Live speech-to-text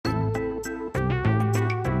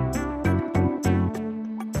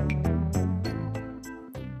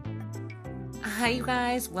Hi, you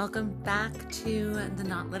guys. Welcome back to the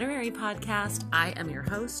Not Literary Podcast. I am your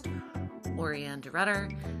host, Oriane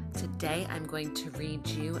DeRutter. Today, I'm going to read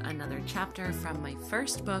you another chapter from my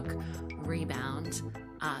first book, Rebound.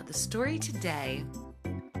 The story today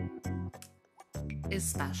is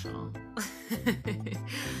special.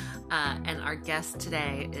 And our guest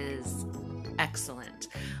today is excellent.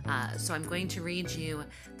 So I'm going to read you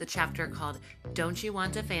the chapter called Don't You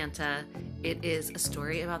Want a Fanta? It is a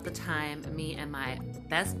story about the time me and my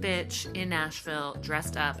best bitch in Nashville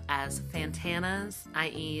dressed up as Fantanas,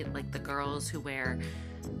 i.e. like the girls who wear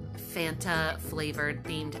Fanta flavored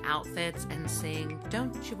themed outfits and sing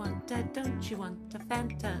don't you want a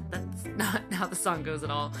Fanta. That's not how the song goes at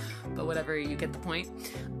all, but whatever, you get the point.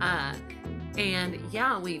 And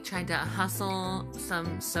yeah, we tried to hustle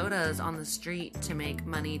some sodas on the street to make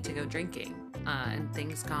money to go drinking, and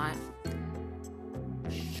things got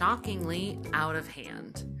shockingly out of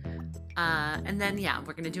hand. And then yeah,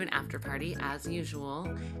 we're gonna do an after party as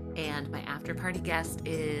usual, and my after party guest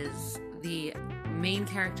is the main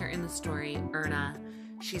character in the story, Erna.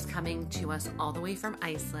 She's coming to us all the way from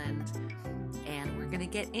Iceland, and we're gonna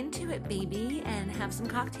get into it, baby, and have some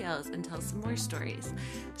cocktails and tell some more stories.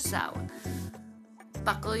 So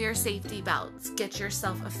buckle your safety belts, get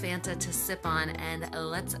yourself a Fanta to sip on, and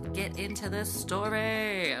let's get into this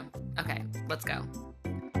story. Okay, let's go.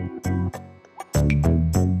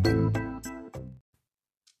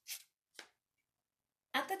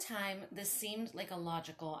 At the time, this seemed like a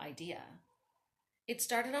logical idea. It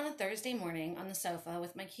started on a Thursday morning on the sofa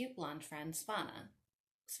with my cute blonde friend, Svana.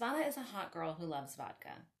 Svana is a hot girl who loves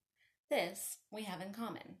vodka. This we have in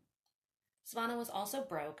common. Svana was also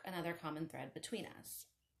broke, another common thread between us.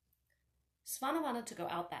 Svana wanted to go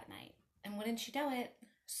out that night, and wouldn't you know it,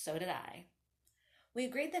 so did I. We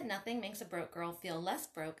agreed that nothing makes a broke girl feel less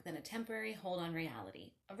broke than a temporary hold on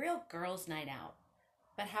reality, a real girls' night out.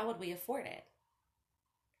 But how would we afford it?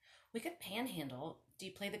 We could panhandle. Do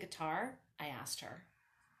you play the guitar? I asked her.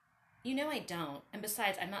 You know I don't, and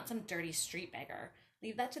besides, I'm not some dirty street beggar.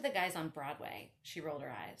 Leave that to the guys on Broadway. She rolled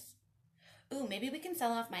her eyes. Ooh, maybe we can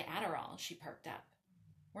sell off my Adderall, she perked up.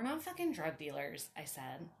 We're not fucking drug dealers, I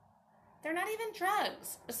said. They're not even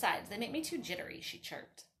drugs. Besides, they make me too jittery, she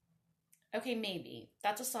chirped. Okay, maybe.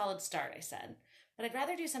 That's a solid start, I said. But I'd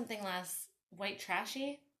rather do something less white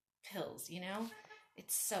trashy. Pills, you know?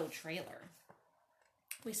 It's so trailer.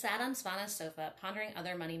 We sat on Svana's sofa, pondering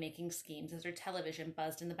other money-making schemes as her television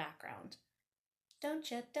buzzed in the background.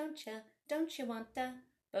 Don't you wanta?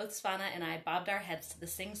 Both Svana and I bobbed our heads to the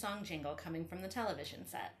sing-song jingle coming from the television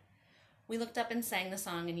set. We looked up and sang the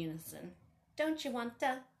song in unison. Don't you want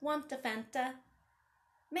a Fanta?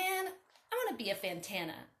 Man, I want to be a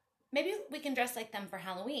Fantana. Maybe we can dress like them for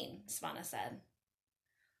Halloween, Svana said.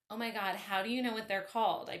 Oh my god, how do you know what they're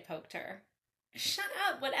called? I poked her. Shut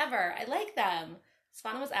up, whatever, I like them.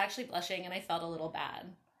 Svana was actually blushing and I felt a little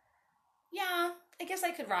bad. Yeah, I guess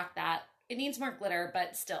I could rock that. It needs more glitter,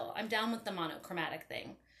 but still, I'm down with the monochromatic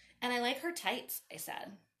thing. And I like her tights, I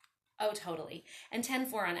said. Oh, totally. And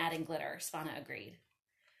 10-4 on adding glitter, Svana agreed.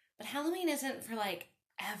 But Halloween isn't for,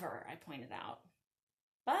 ever, I pointed out.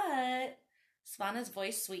 But Svana's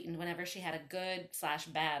voice sweetened whenever she had a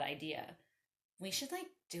good/bad idea. We should,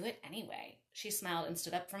 do it anyway. She smiled and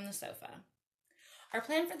stood up from the sofa. Our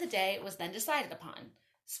plan for the day was then decided upon.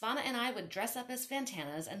 Svana and I would dress up as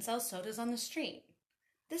Fantanas and sell sodas on the street.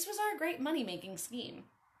 This was our great money-making scheme.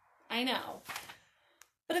 I know.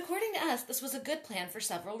 But according to us, this was a good plan for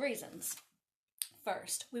several reasons.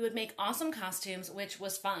 First, we would make awesome costumes, which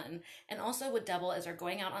was fun, and also would double as our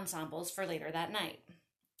going-out ensembles for later that night.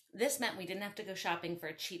 This meant we didn't have to go shopping for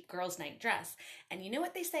a cheap girls' night dress, and you know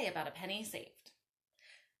what they say about a penny saved.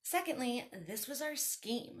 Secondly, this was our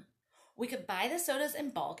scheme. We could buy the sodas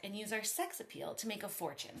in bulk and use our sex appeal to make a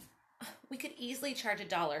fortune. We could easily charge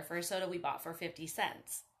 $1 for a soda we bought for 50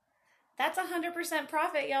 cents. That's 100%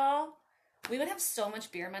 profit, y'all. We would have so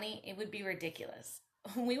much beer money, it would be ridiculous.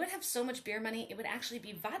 We would have so much beer money, it would actually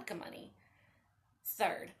be vodka money.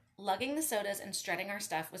 Third, lugging the sodas and strutting our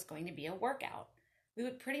stuff was going to be a workout. We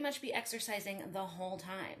would pretty much be exercising the whole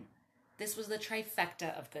time. This was the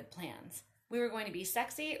trifecta of good plans. We were going to be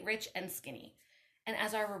sexy, rich, and skinny. And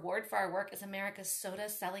as our reward for our work as America's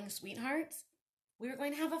soda-selling sweethearts, we were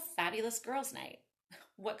going to have a fabulous girls' night.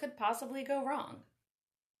 What could possibly go wrong?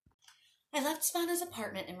 I left Svana's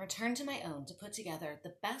apartment and returned to my own to put together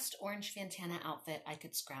the best orange Fantana outfit I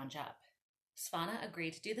could scrounge up. Svana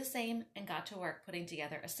agreed to do the same and got to work putting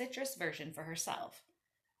together a citrus version for herself.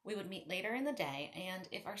 We would meet later in the day, and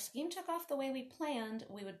if our scheme took off the way we planned,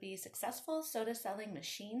 we would be successful soda-selling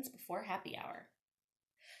machines before happy hour.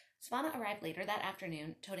 Svana arrived later that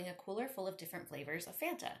afternoon, toting a cooler full of different flavors of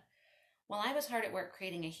Fanta. While I was hard at work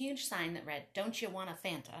creating a huge sign that read, "Don't you want a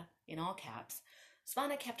Fanta?" in all caps,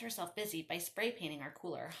 Svana kept herself busy by spray painting our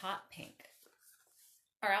cooler hot pink.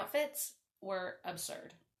 Our outfits were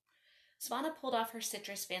absurd. Svana pulled off her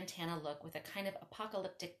citrus Fantana look with a kind of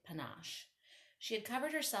apocalyptic panache. She had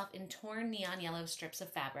covered herself in torn neon yellow strips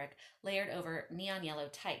of fabric layered over neon yellow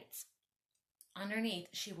tights. Underneath,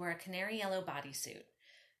 she wore a canary yellow bodysuit.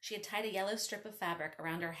 She had tied a yellow strip of fabric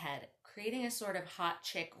around her head, creating a sort of hot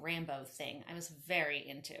chick Rambo thing I was very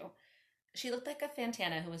into. She looked like a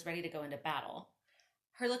Fantana who was ready to go into battle.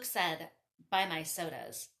 Her look said, "Buy my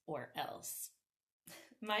sodas, or else."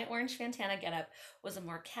 My orange Fantana getup was a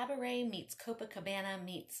more cabaret meets Copacabana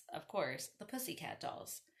meets, of course, the Pussycat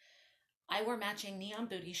Dolls. I wore matching neon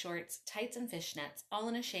booty shorts, tights, and fishnets, all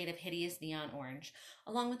in a shade of hideous neon orange,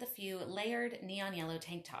 along with a few layered neon yellow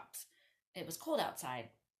tank tops. It was cold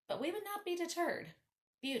outside, but we would not be deterred.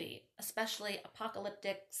 Beauty, especially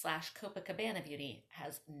apocalyptic/Copacabana beauty,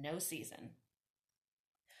 has no season.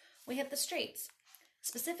 We hit the streets.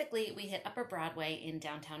 Specifically, we hit Upper Broadway in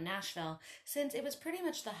downtown Nashville, since it was pretty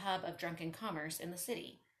much the hub of drunken commerce in the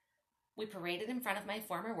city. We paraded in front of my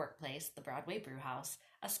former workplace, the Broadway Brewhouse,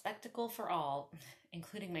 a spectacle for all,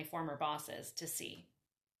 including my former bosses, to see.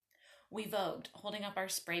 We vogued, holding up our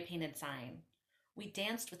spray-painted sign. We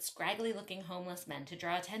danced with scraggly-looking homeless men to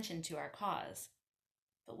draw attention to our cause.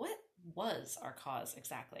 But what was our cause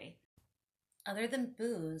exactly? Other than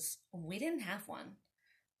booze, we didn't have one.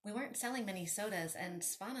 We weren't selling many sodas, and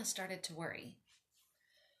Svana started to worry.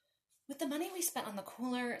 With the money we spent on the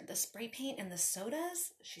cooler, the spray paint, and the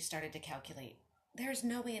sodas, she started to calculate. "There's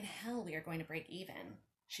no way in hell we are going to break even,"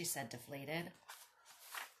 she said, deflated.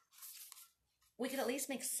 "We could at least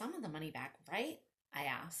make some of the money back, right?" I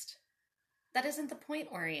asked. "That isn't the point,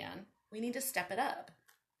 Oriane. We need to step it up."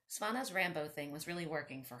 Svana's Rambo thing was really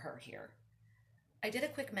working for her here. I did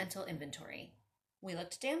a quick mental inventory. We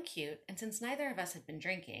looked damn cute, and since neither of us had been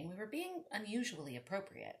drinking, we were being unusually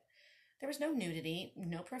appropriate. There was no nudity,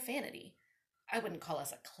 no profanity. I wouldn't call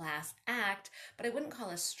us a class act, but I wouldn't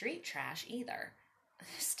call us street trash either.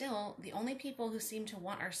 Still, the only people who seemed to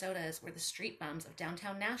want our sodas were the street bums of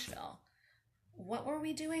downtown Nashville. What were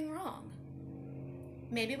we doing wrong?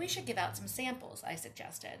 "Maybe we should give out some samples," I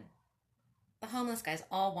suggested. "The homeless guys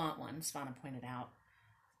all want one," Svana pointed out.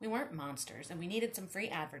 We weren't monsters, and we needed some free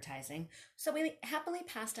advertising, so we happily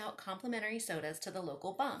passed out complimentary sodas to the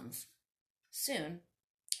local bums. Soon,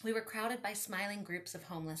 we were crowded by smiling groups of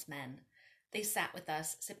homeless men. They sat with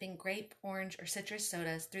us, sipping grape, orange, or citrus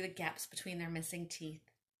sodas through the gaps between their missing teeth.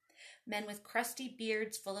 Men with crusty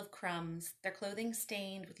beards full of crumbs, their clothing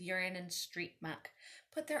stained with urine and street muck,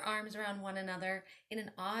 put their arms around one another in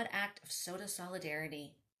an odd act of soda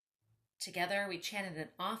solidarity. Together, we chanted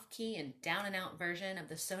an off-key and down-and-out version of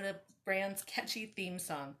the soda brand's catchy theme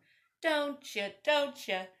song. "Don't ya, don't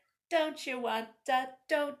ya, don't ya wanta,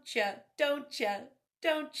 don't ya, don't ya,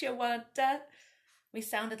 don't ya wanta." We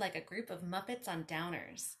sounded like a group of Muppets on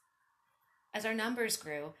downers. As our numbers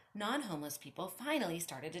grew, non-homeless people finally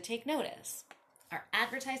started to take notice. Our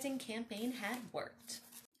advertising campaign had worked.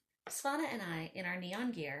 Svana and I, in our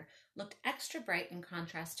neon gear, looked extra bright in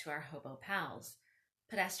contrast to our hobo pals.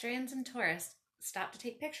 Pedestrians and tourists stopped to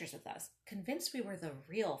take pictures with us, convinced we were the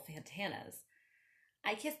real Fantanas.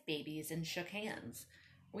 I kissed babies and shook hands.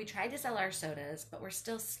 We tried to sell our sodas, but were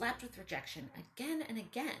still slapped with rejection again and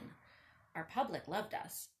again. Our public loved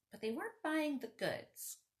us, but they weren't buying the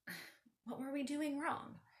goods. What were we doing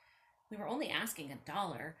wrong? We were only asking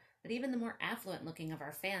 $1, but even the more affluent-looking of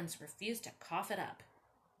our fans refused to cough it up.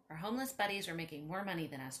 Our homeless buddies were making more money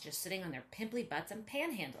than us just sitting on their pimply butts and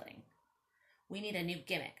panhandling. "We need a new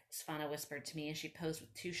gimmick," Svana whispered to me as she posed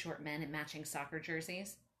with two short men in matching soccer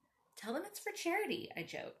jerseys. "Tell them it's for charity," I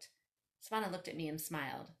joked. Svana looked at me and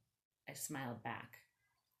smiled. I smiled back.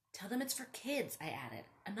 "Tell them it's for kids," I added.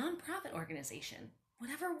 "A non-profit organization.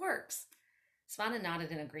 Whatever works." Svana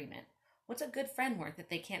nodded in agreement. What's a good friend worth if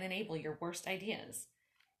they can't enable your worst ideas?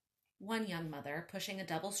 One young mother, pushing a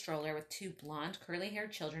double stroller with two blonde,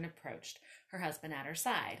 curly-haired children, approached, her husband at her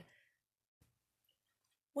side.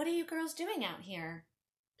 "What are you girls doing out here?"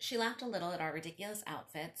 She laughed a little at our ridiculous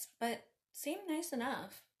outfits, but seemed nice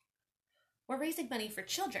enough. "We're raising money for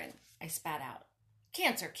children," I spat out.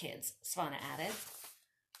 "Cancer kids," Svana added.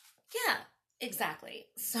 "Yeah, exactly.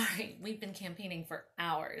 Sorry, we've been campaigning for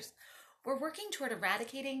hours. We're working toward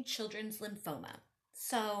eradicating children's lymphoma.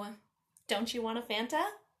 So, don't you want a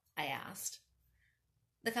Fanta?" I asked.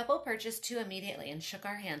 The couple purchased two immediately and shook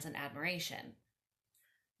our hands in admiration.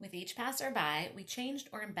 With each passerby, we changed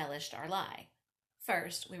or embellished our lie.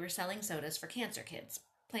 First, we were selling sodas for cancer kids.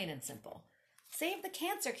 plain and simple. Save the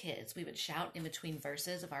cancer kids, we would shout in between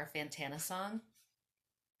verses of our Fantana song.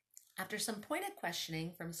 After some pointed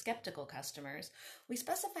questioning from skeptical customers, we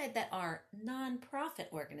specified that our non-profit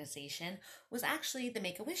organization was actually the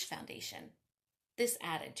Make-A-Wish Foundation. This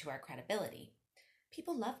added to our credibility.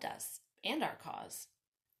 People loved us and our cause.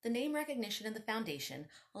 The name recognition of the foundation,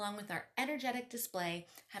 along with our energetic display,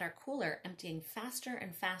 had our cooler emptying faster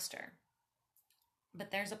and faster. But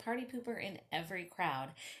there's a party pooper in every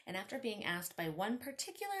crowd, and after being asked by one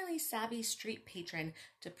particularly savvy street patron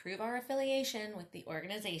to prove our affiliation with the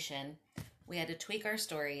organization, we had to tweak our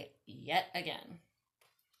story yet again.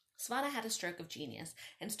 Svana had a stroke of genius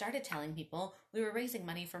and started telling people we were raising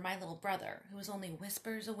money for my little brother, who was only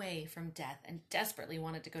whispers away from death and desperately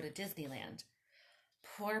wanted to go to Disneyland.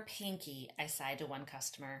 Poor Pinky, I sighed to one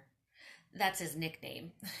customer. That's his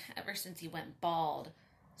nickname, ever since he went bald.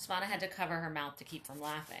 Svana had to cover her mouth to keep from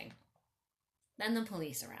laughing. Then the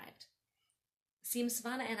police arrived. Seems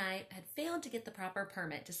Svana and I had failed to get the proper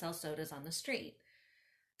permit to sell sodas on the street.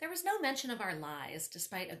 There was no mention of our lies,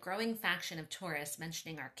 despite a growing faction of tourists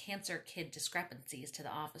mentioning our cancer kid discrepancies to the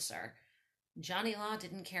officer. Johnny Law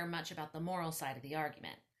didn't care much about the moral side of the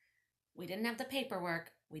argument. We didn't have the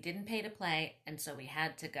paperwork, we didn't pay to play, and so we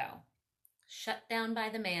had to go. Shut down by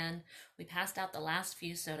the man, we passed out the last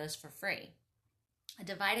few sodas for free. A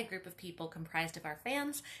divided group of people comprised of our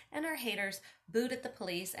fans and our haters booed at the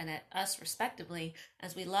police and at us respectively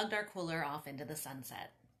as we lugged our cooler off into the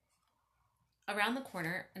sunset. Around the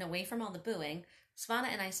corner and away from all the booing, Svana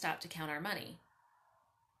and I stopped to count our money.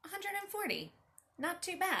 $140. Not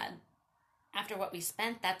too bad. After what we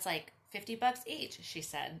spent, that's like $50 each, she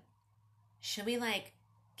said. Should we,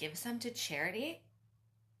 give some to charity?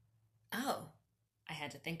 Oh, I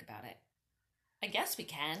had to think about it. I guess we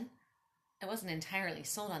can. I wasn't entirely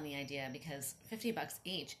sold on the idea because $50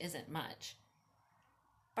 each isn't much.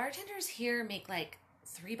 Bartenders here make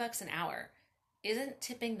 $3 an hour. Isn't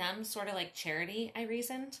tipping them sort of like charity? I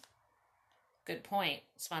reasoned. Good point.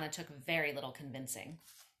 Svana took very little convincing.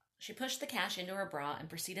 She pushed the cash into her bra and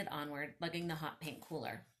proceeded onward, lugging the hot pink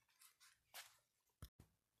cooler.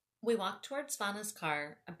 We walked toward Svana's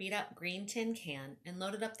car, a beat-up green tin can, and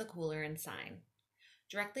loaded up the cooler and sign.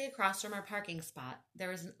 Directly across from our parking spot, there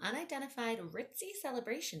was an unidentified ritzy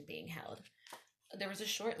celebration being held. There was a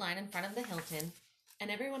short line in front of the Hilton,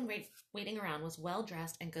 and everyone waiting around was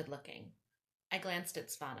well-dressed and good-looking. I glanced at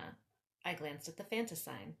Svana. I glanced at the Fanta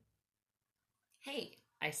sign. Hey,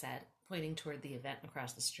 I said, pointing toward the event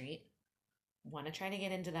across the street. Want to try to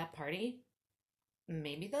get into that party?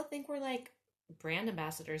 Maybe they'll think we're brand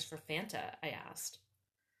ambassadors for Fanta, I asked.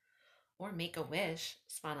 Or Make-A-Wish,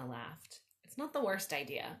 Svana laughed. It's not the worst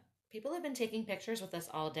idea. People have been taking pictures with us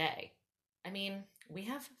all day. I mean, we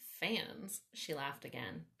have fans, she laughed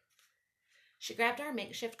again. She grabbed our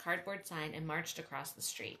makeshift cardboard sign and marched across the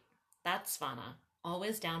street. That's Svana,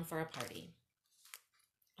 always down for a party.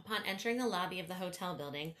 Upon entering the lobby of the hotel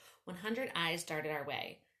building, 100 eyes darted our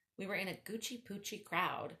way. We were in a Gucci-Poochie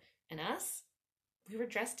crowd, and us? We were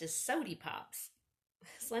dressed as sody pops.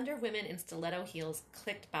 Slender women in stiletto heels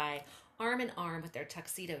clicked by, arm in arm with their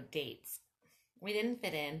tuxedo dates. We didn't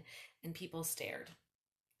fit in, and people stared.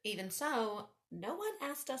 Even so, no one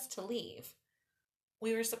asked us to leave.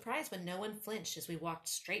 We were surprised when no one flinched as we walked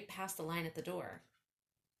straight past the line at the door.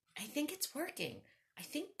 I think it's working. I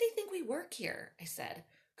think they think we work here, I said,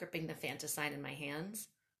 gripping the Fanta sign in my hands.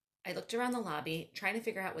 I looked around the lobby, trying to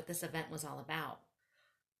figure out what this event was all about.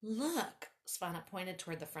 Look, Svana pointed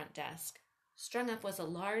toward the front desk. Strung up was a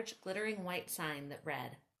large, glittering white sign that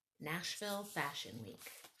read, Nashville Fashion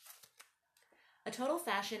Week. A total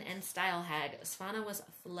fashion and style hag, Svana was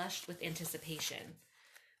flushed with anticipation.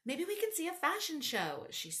 Maybe we can see a fashion show,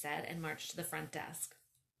 she said, and marched to the front desk.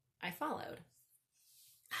 I followed.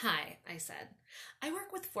 Hi, I said. I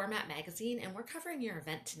work with Format Magazine, and we're covering your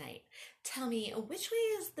event tonight. Tell me, which way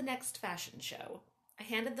is the next fashion show? I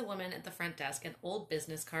handed the woman at the front desk an old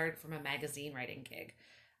business card from a magazine writing gig.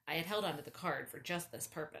 I had held onto the card for just this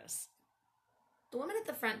purpose. The woman at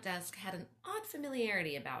the front desk had an odd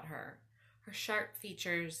familiarity about her. Her sharp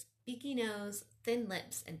features, beaky nose, thin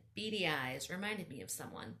lips, and beady eyes reminded me of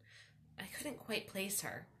someone. I couldn't quite place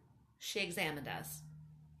her. She examined us.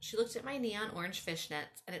 She looked at my neon orange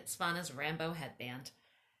fishnets and at Svana's Rambo headband.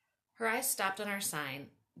 Her eyes stopped on our sign,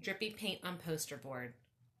 drippy paint on poster board.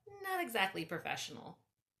 Not exactly professional.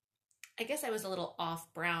 I guess I was a little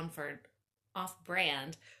off-brand for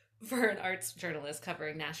an arts journalist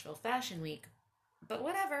covering Nashville Fashion Week. But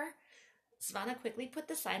whatever. Svana quickly put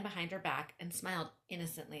the sign behind her back and smiled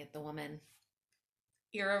innocently at the woman.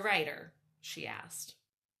 You're a writer, she asked.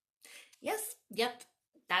 Yep,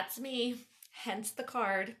 that's me. Hence the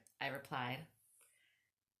card, I replied.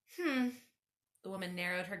 The woman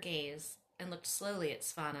narrowed her gaze and looked slowly at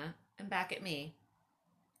Svana and back at me.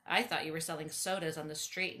 I thought you were selling sodas on the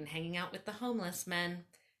street and hanging out with the homeless men,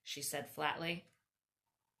 she said flatly.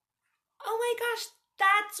 Oh my gosh,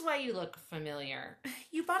 that's why you look familiar.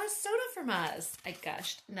 You bought a soda from us, I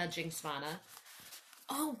gushed, nudging Svana.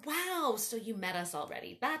 Oh, wow, so you met us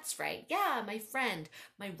already. That's right. Yeah, my friend,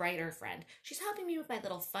 my writer friend. She's helping me with my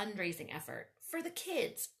little fundraising effort. For the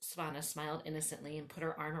kids, Svana smiled innocently and put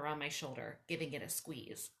her arm around my shoulder, giving it a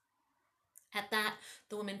squeeze. At that,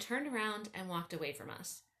 the woman turned around and walked away from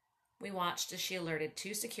us. We watched as she alerted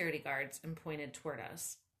 2 security guards and pointed toward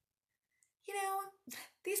us. You know,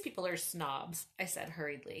 these people are snobs, I said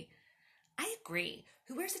hurriedly. I agree.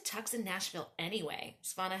 Who wears a tux in Nashville anyway?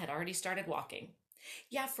 Svana had already started walking.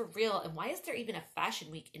 Yeah, for real. And why is there even a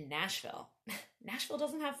fashion week in Nashville? Nashville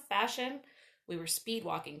doesn't have fashion. We were speed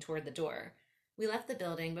walking toward the door. We left the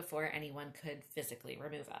building before anyone could physically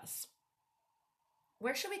remove us.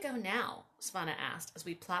 Where shall we go now? Svana asked as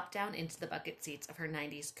we plopped down into the bucket seats of her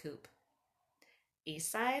 90s coupe.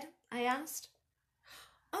 East Side? I asked.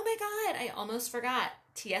 Oh my God, I almost forgot.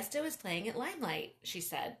 Tiesto is playing at Limelight, she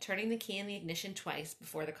said, turning the key in the ignition twice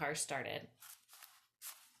before the car started.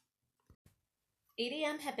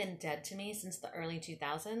 EDM had been dead to me since the early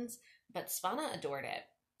 2000s, but Svana adored it.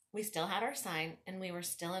 We still had our sign, and we were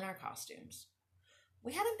still in our costumes.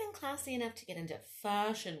 We hadn't been classy enough to get into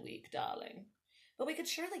Fashion Week, darling, but we could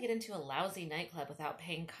surely get into a lousy nightclub without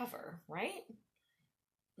paying cover, right?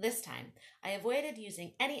 This time, I avoided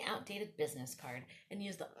using any outdated business card and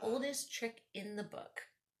used the oldest trick in the book.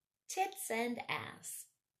 Tits and ass.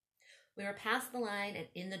 We were past the line and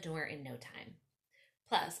in the door in no time.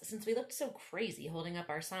 Plus, since we looked so crazy holding up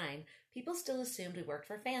our sign, people still assumed we worked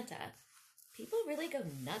for Fanta. People really go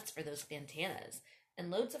nuts for those Fantanas,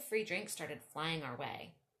 and loads of free drinks started flying our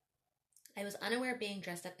way. I was unaware being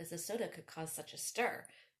dressed up as a soda could cause such a stir,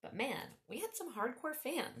 but man, we had some hardcore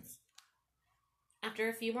fans. After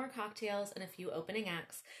a few more cocktails and a few opening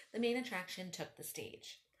acts, the main attraction took the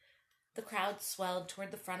stage. The crowd swelled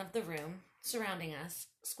toward the front of the room, surrounding us,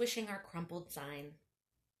 squishing our crumpled sign.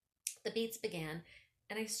 The beats began,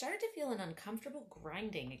 and I started to feel an uncomfortable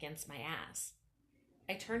grinding against my ass.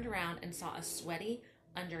 I turned around and saw a sweaty,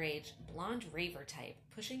 underage, blonde raver type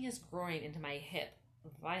pushing his groin into my hip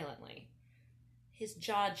violently. His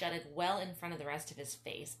jaw jutted well in front of the rest of his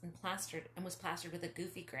face and was plastered with a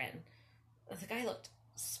goofy grin. The guy looked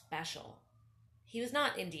special. He was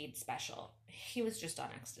not indeed special. He was just on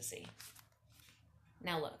ecstasy.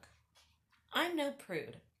 Now look, I'm no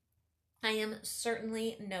prude. I am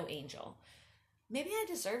certainly no angel. Maybe I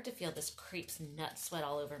deserve to feel this creep's nut sweat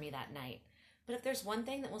all over me that night. But if there's one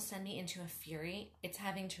thing that will send me into a fury, it's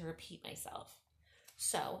having to repeat myself.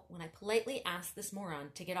 So, when I politely asked this moron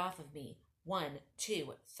to get off of me 1,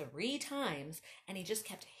 2, 3 times, and he just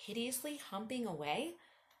kept hideously humping away,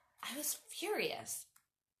 I was furious.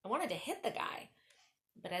 I wanted to hit the guy.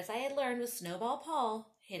 But as I had learned with Snowball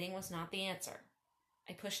Paul, hitting was not the answer.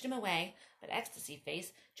 I pushed him away, but Ecstasy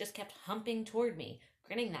Face just kept humping toward me,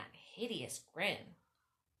 grinning that hideous grin.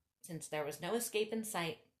 Since there was no escape in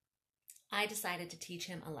sight, I decided to teach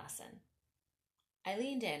him a lesson. I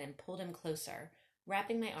leaned in and pulled him closer,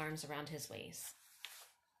 wrapping my arms around his waist.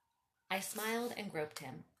 I smiled and groped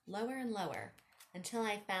him, lower and lower, until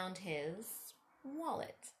I found his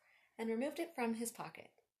wallet and removed it from his pocket.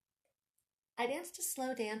 I danced a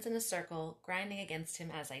slow dance in a circle, grinding against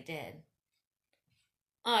him as I did.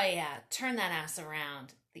 Oh yeah, turn that ass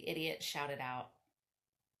around, the idiot shouted out.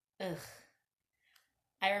 Ugh.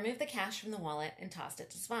 I removed the cash from the wallet and tossed it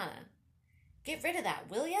to Svana. Get rid of that,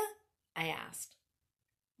 will ya? I asked.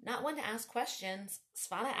 Not one to ask questions,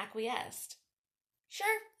 Svana acquiesced.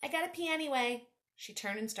 Sure, I gotta pee anyway. She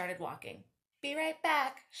turned and started walking. Be right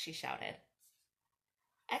back, she shouted.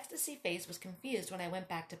 Ecstasy Face was confused when I went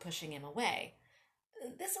back to pushing him away.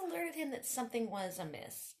 This alerted him that something was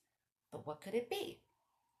amiss. But what could it be?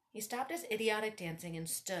 He stopped his idiotic dancing and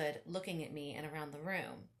stood, looking at me and around the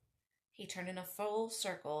room. He turned in a full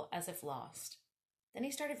circle as if lost. Then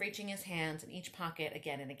he started reaching his hands in each pocket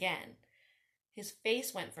again and again. His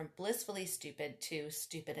face went from blissfully stupid to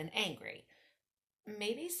stupid and angry.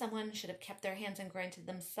 Maybe someone should have kept their hands and groin to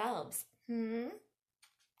themselves.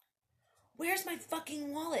 Where's my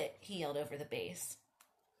fucking wallet? He yelled over the bass.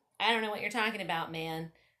 I don't know what you're talking about,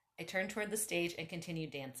 man. I turned toward the stage and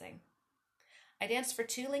continued dancing. I danced for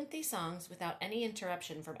 2 lengthy songs without any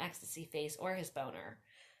interruption from Ecstasy Face or his boner.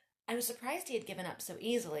 I was surprised he had given up so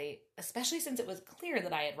easily, especially since it was clear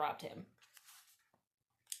that I had robbed him.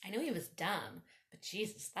 I knew he was dumb, but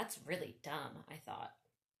Jesus, that's really dumb, I thought.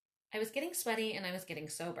 I was getting sweaty and I was getting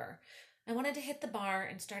sober. I wanted to hit the bar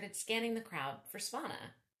and started scanning the crowd for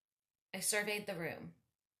Svana. I surveyed the room.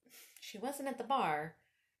 She wasn't at the bar.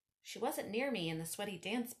 She wasn't near me in the sweaty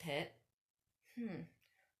dance pit.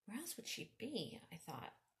 Where else would she be? I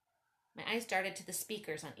thought. My eyes darted to the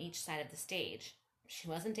speakers on each side of the stage. She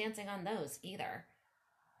wasn't dancing on those either.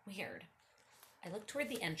 Weird. I looked toward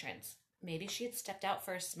the entrance. Maybe she had stepped out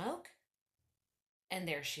for a smoke? And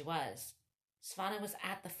there she was. Svana was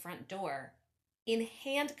at the front door, in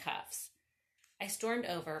handcuffs. I stormed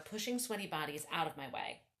over, pushing sweaty bodies out of my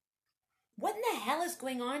way. What in the hell is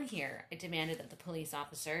going on here? I demanded of the police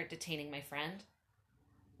officer, detaining my friend.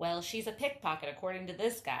 Well, she's a pickpocket according to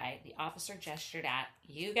this guy. The officer gestured at,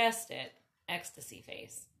 you guessed it, ecstasy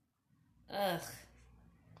face. Ugh.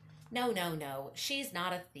 No. She's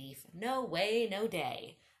not a thief. No way, no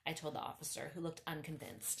day, I told the officer, who looked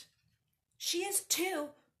unconvinced. She is too.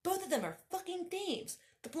 Both of them are fucking thieves.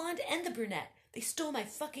 The blonde and the brunette. They stole my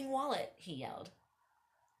fucking wallet, he yelled.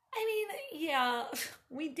 I mean, yeah,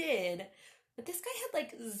 we did. But this guy had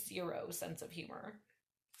like zero sense of humor.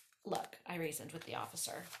 Look, I reasoned with the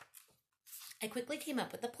officer. I quickly came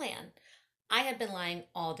up with a plan. I had been lying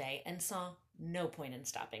all day and saw no point in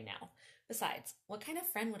stopping now. Besides, what kind of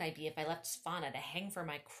friend would I be if I left Svana to hang for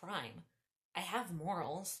my crime? I have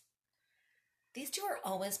morals. These two are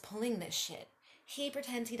always pulling this shit. He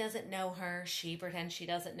pretends he doesn't know her. She pretends she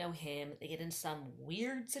doesn't know him. They get in some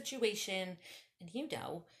weird situation. And you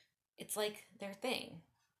know, it's like their thing.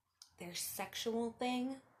 Their sexual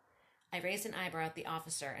thing. I raised an eyebrow at the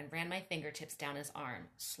officer and ran my fingertips down his arm,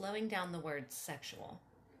 slowing down the word sexual.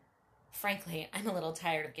 Frankly, I'm a little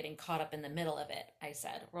tired of getting caught up in the middle of it, I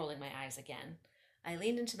said, rolling my eyes again. I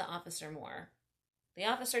leaned into the officer more. The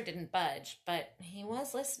officer didn't budge, but he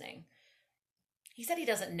was listening. He said he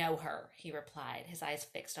doesn't know her, he replied, his eyes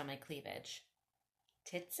fixed on my cleavage.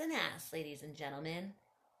 Tits and ass, ladies and gentlemen.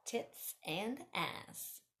 Tits and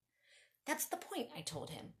ass. That's the point, I told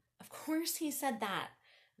him. Of course he said that.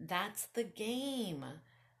 That's the game.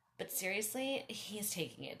 But seriously, he's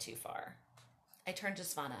taking it too far. I turned to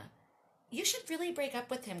Svana. You should really break up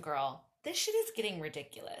with him, girl. This shit is getting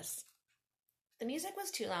ridiculous. The music was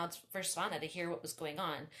too loud for Svana to hear what was going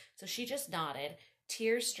on, so she just nodded,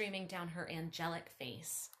 tears streaming down her angelic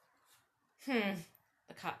face.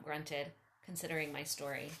 The cop grunted, considering my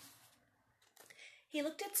story. He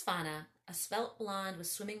looked at Svana, a svelte blonde with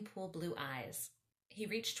swimming pool blue eyes. He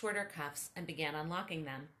reached toward her cuffs and began unlocking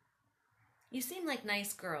them. You seem like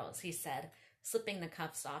nice girls, he said, slipping the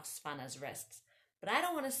cuffs off Svana's wrists. But I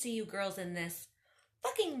don't want to see you girls in this.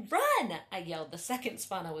 Fucking run! I yelled the second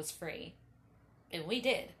Svana was free. And we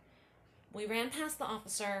did. We ran past the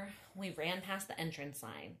officer. We ran past the entrance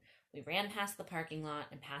line. We ran past the parking lot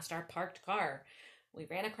and past our parked car. We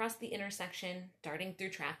ran across the intersection, darting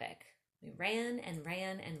through traffic. We ran and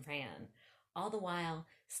ran and ran, all the while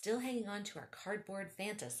still hanging on to our cardboard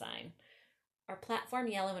Fanta sign. Our platform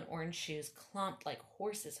yellow and orange shoes clomped like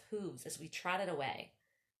horses' hooves as we trotted away.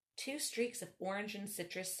 2 streaks of orange and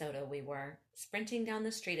citrus soda we were, sprinting down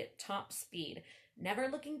the street at top speed, never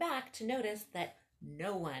looking back to notice that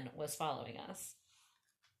no one was following us.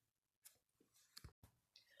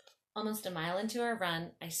 Almost a mile into our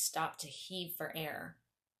run, I stopped to heave for air.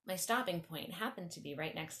 My stopping point happened to be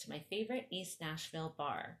right next to my favorite East Nashville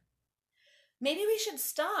bar. Maybe we should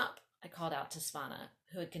stop, I called out to Svana,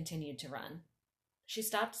 who had continued to run. She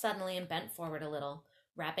stopped suddenly and bent forward a little,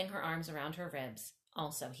 wrapping her arms around her ribs,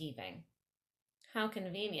 also heaving. How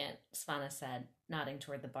convenient, Svana said, nodding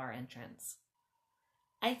toward the bar entrance.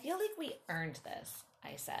 I feel like we earned this,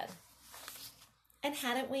 I said. And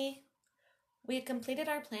hadn't we? We had completed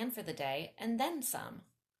our plan for the day, and then some.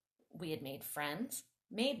 We had made friends,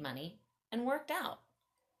 made money, and worked out.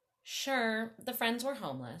 Sure, the friends were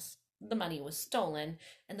homeless, the money was stolen,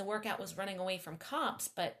 and the workout was running away from cops,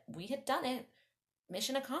 but we had done it.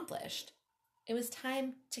 Mission accomplished. It was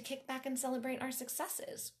time to kick back and celebrate our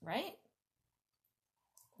successes, right?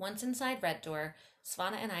 Once inside Red Door,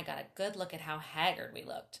 Svana and I got a good look at how haggard we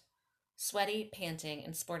looked. Sweaty, panting,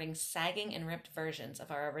 and sporting sagging and ripped versions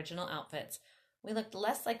of our original outfits, we looked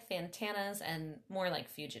less like Fantanas and more like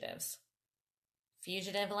fugitives.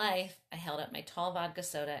 Fugitive life, I held up my tall vodka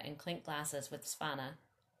soda and clinked glasses with Svana.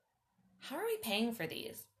 How are we paying for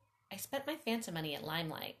these? I spent my Fanta money at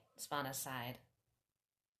Limelight, Svana sighed.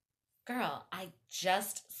 Girl, I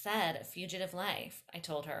just said fugitive life, I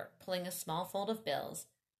told her, pulling a small fold of bills,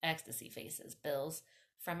 ecstasy faces, bills,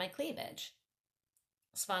 from my cleavage.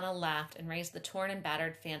 Svana laughed and raised the torn and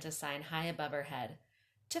battered Fanta sign high above her head.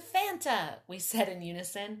 To Fanta, we said in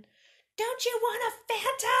unison. Don't you want a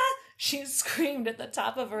Fanta? She screamed at the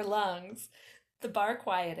top of her lungs. The bar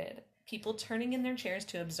quieted, people turning in their chairs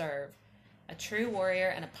to observe. A true warrior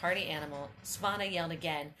and a party animal, Svana yelled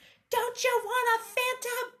again, "Don't you want a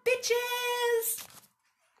Fanta, bitches?"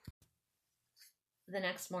 The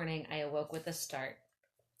next morning, I awoke with a start.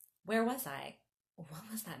 Where was I? What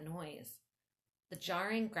was that noise? The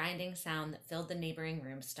jarring, grinding sound that filled the neighboring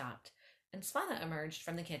room stopped, and Svana emerged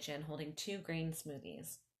from the kitchen holding 2 green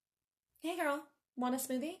smoothies. "Hey girl, want a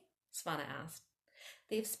smoothie?" Svana asked.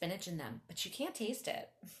 "They have spinach in them, but you can't taste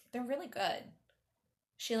it. They're really good."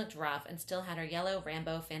 She looked rough and still had her yellow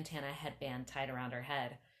Rambo Fantana headband tied around her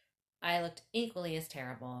head. I looked equally as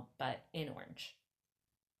terrible, but in orange.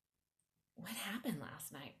 What happened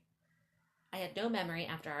last night? I had no memory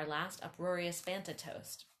after our last uproarious Fanta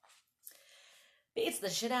toast. Beats the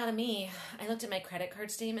shit out of me. I looked at my credit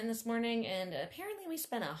card statement this morning, and apparently we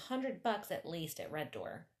spent $100 at least at Red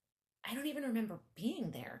Door. I don't even remember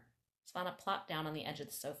being there. Svana plopped down on the edge of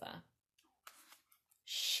the sofa.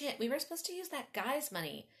 Shit, we were supposed to use that guy's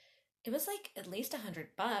money. It was like at least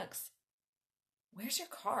 $100. Where's your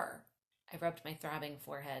car? I rubbed my throbbing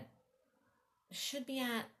forehead. Should be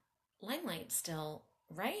at Limelight still,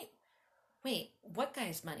 right? Wait, what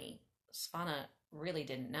guy's money? Svana really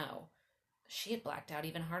didn't know. She had blacked out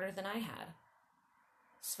even harder than I had.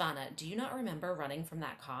 Svana, do you not remember running from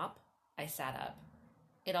that cop? I sat up.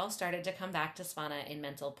 It all started to come back to Svana in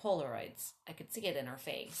mental Polaroids. I could see it in her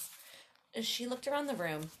face. She looked around the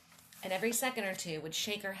room, and every second or two would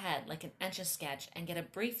shake her head like an Etch-a-Sketch and get a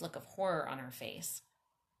brief look of horror on her face.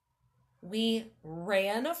 We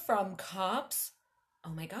ran from cops? Oh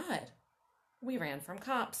my God. We ran from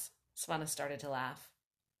cops. Svana started to laugh.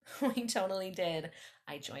 We totally did.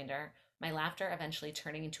 I joined her, my laughter eventually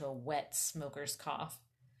turning into a wet smoker's cough.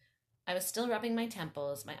 I was still rubbing my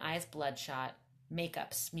temples, my eyes bloodshot,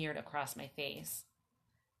 makeup smeared across my face.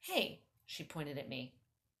 Hey, she pointed at me.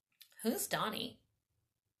 Who's Donnie?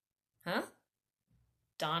 Huh?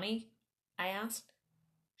 Donnie? I asked.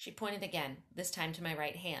 She pointed again, this time to my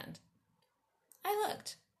right hand. I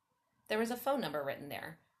looked. There was a phone number written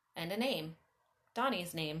there, and a name.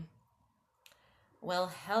 Donnie's name.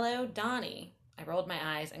 Well, hello, Donnie. I rolled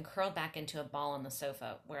my eyes and curled back into a ball on the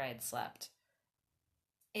sofa where I had slept.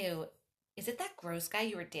 Ew, is it that gross guy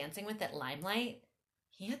you were dancing with at Limelight?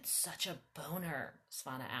 He had such a boner,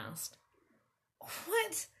 Svana asked.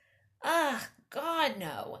 What? Ugh, God,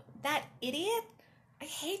 no. That idiot? I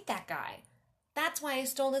hate that guy. That's why I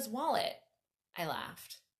stole his wallet. I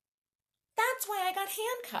laughed. That's why I got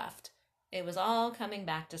handcuffed. It was all coming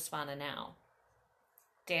back to Svana now.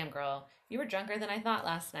 Damn, girl, you were drunker than I thought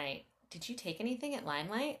last night. Did you take anything at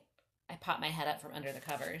Limelight? I popped my head up from under the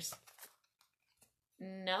covers.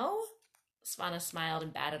 No? Svana smiled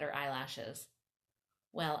and batted her eyelashes.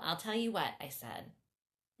 Well, I'll tell you what, I said.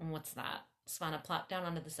 What's that? Svana plopped down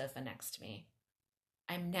onto the sofa next to me.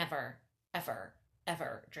 I'm never, ever,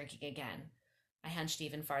 ever drinking again. I hunched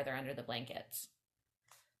even farther under the blankets.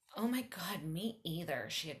 Oh my God, me either,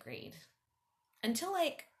 she agreed. Until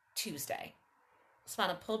like Tuesday.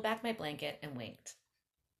 Svana pulled back my blanket and winked.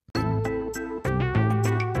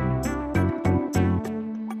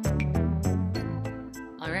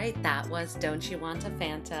 All right, that was Don't You Want a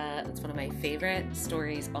Fanta? It's one of my favorite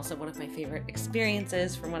stories, also one of my favorite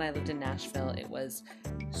experiences from when I lived in Nashville. It was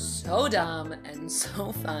so dumb and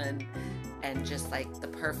so fun and just like the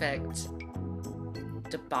perfect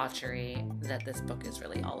debauchery that this book is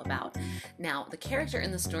really all about. Now, the character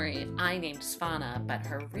in the story I named Svana, but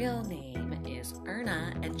her real name is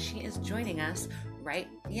Erna, and she is joining us right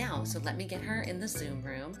now. So let me get her in the Zoom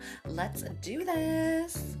room. Let's do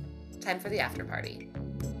this. Time for the after party.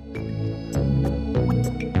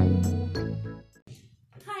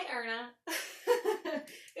 Hi, Erna.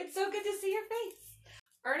 It's so good to see your face.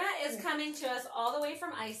 Erna is coming to us all the way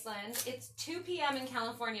from Iceland. It's 2 p.m. in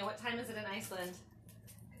California. What time is it in Iceland?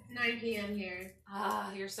 9 p.m. here.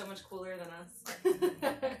 Ah, you're so much cooler than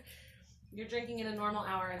us. You're drinking in a normal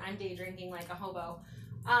hour, and I'm day drinking like a hobo.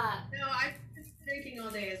 No, I've been drinking all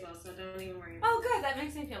day as well, so don't even worry about it. Oh, good. That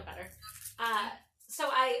makes me feel better. So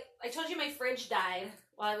I told you my fridge died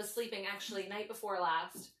while I was sleeping, actually, night before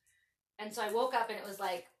last. And so I woke up, and it was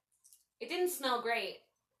like, it didn't smell great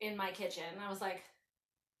in my kitchen. And I was like,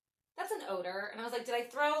 that's an odor. And I was like, did I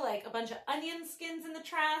throw like a bunch of onion skins in the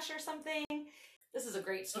trash or something? This is a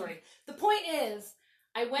great story. The point is,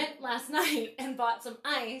 I went last night and bought some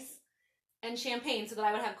ice and champagne so that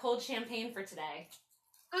I would have cold champagne for today.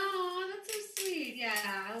 Oh, that's so sweet. Yeah,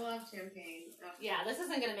 I love champagne. Oh. Yeah, this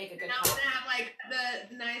isn't going to make a good I'm going to have like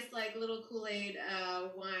the nice like little Kool-Aid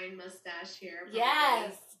wine mustache here.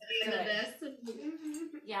 Yes. At the end of this.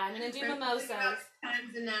 Yeah, I'm going to do mimosas.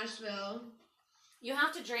 Times in Nashville. You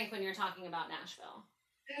have to drink when you're talking about Nashville.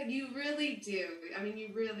 You really do. I mean,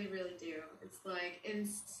 you really, really do. It's like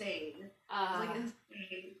insane. It's like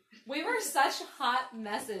insane. We were such hot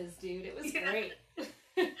messes, dude. It was great.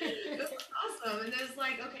 It was awesome. And it's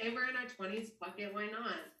like, okay, we're in our 20s. Fuck it, why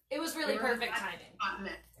not? It was really perfect timing. Hot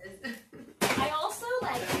messes. I also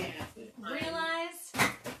realized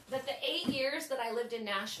that the 8 years that I lived in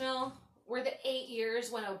Nashville were the 8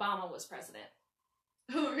 years when Obama was president.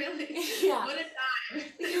 Oh, really? Yeah. What a time.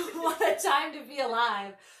 What a time to be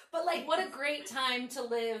alive. But, like, what a great time to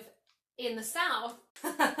live in the South.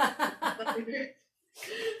 I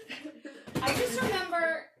just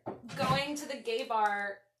remember going to the gay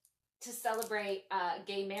bar to celebrate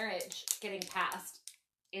gay marriage getting passed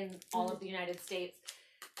in all of the United States.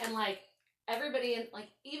 And, like, everybody in, like,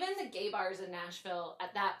 even the gay bars in Nashville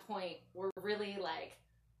at that point were really, like,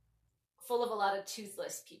 full of a lot of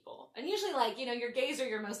toothless people. And usually, like, you know, your gays are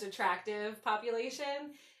your most attractive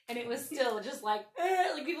population. And it was still just like,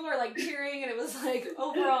 like people were like cheering, and it was like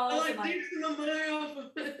overall. Like, I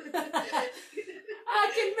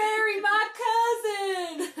can marry my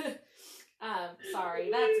cousin. Sorry,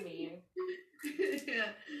 that's mean.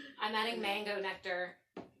 Yeah. I'm adding mango nectar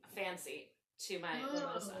fancy to my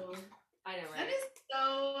mimosa. I know, right? That is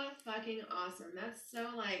so fucking awesome. That's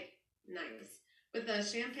so, like, nice. With the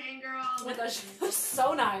champagne girl.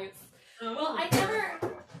 So nice. Oh, well, I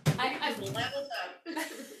leveled up.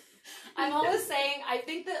 I'm always saying, I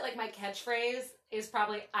think that, like, my catchphrase is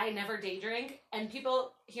probably, I never day drink. And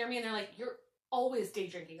people hear me and they're like, you're always day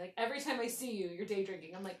drinking. Like, every time I see you, you're day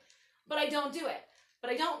drinking. I'm like, but I don't do it.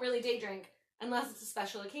 But I don't really day drink unless it's a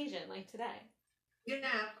special occasion, like today. Yeah,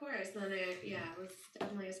 of course. Then it was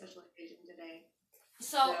definitely a special occasion today.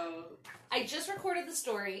 So, I just recorded the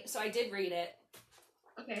story, so I did read it.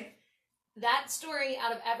 Okay. That story,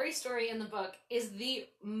 out of every story in the book, is the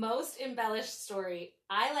most embellished story.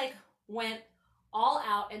 I, like, went all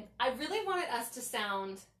out, and I really wanted us to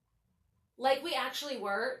sound like we actually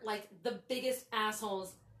were, like, the biggest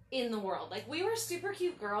assholes in the world. Like, we were super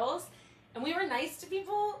cute girls, and we were nice to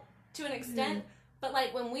people to an extent, but,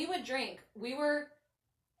 like, when we would drink, we were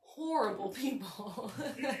horrible people.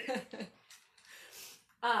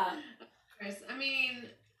 I mean,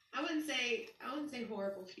 I wouldn't say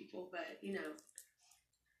horrible people, but, you know.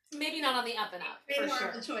 Maybe not on the up and up, for sure.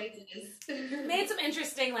 Horrible choices. Made some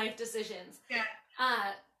interesting life decisions. Yeah.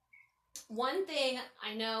 One thing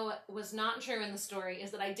I know was not true in the story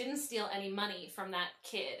is that I didn't steal any money from that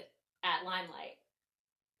kid at Limelight.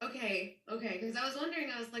 Okay, because I was wondering,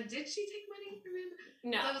 I was like, did she take money from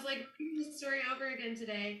him? No. I was like, reading the story over again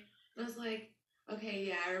today, and I was like, okay,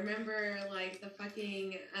 yeah, I remember, like, the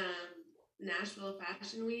fucking, Nashville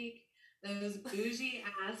Fashion Week, those bougie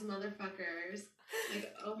ass motherfuckers,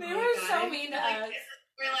 like, oh my god. They were so mean to us.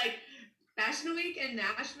 We're like, Fashion Week in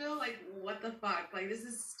Nashville? Like, what the fuck? Like, this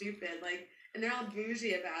is stupid. Like, and they're all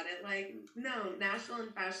bougie about it. Like, no, Nashville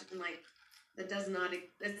and fashion, like, that's not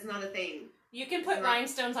a thing. You can put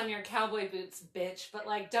rhinestones on your cowboy boots, bitch, but,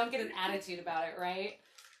 like, don't get an attitude about it, right?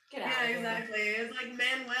 Get out of here. Yeah, exactly. It's like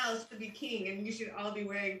Manuel should be king, and you should all be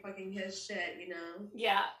wearing fucking his shit, you know?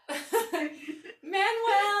 Yeah. Manuel!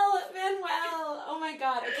 Oh my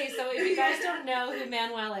god. Okay, so if you guys don't know who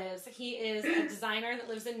Manuel is, he is a designer that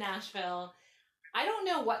lives in Nashville. I don't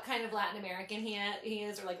know what kind of Latin American he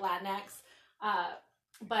is, or, like, Latinx,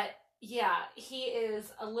 but, yeah, he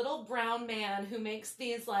is a little brown man who makes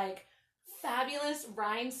these, like, fabulous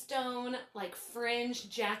rhinestone, like, fringe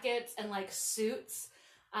jackets and, like, suits.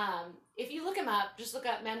 If you look him up, just look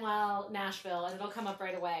up Manuel Nashville and it'll come up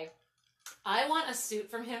right away. I want a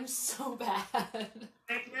suit from him so bad.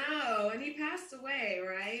 I know, and he passed away,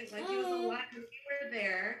 right? Like, he was alive when we were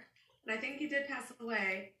there, and I think he did pass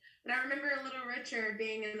away. But I remember Little Richard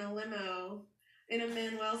being in a limo in a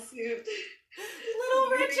Manuel suit.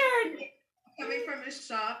 Little Richard! Coming from his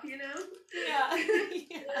shop, you know? Yeah.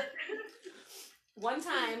 Yeah. One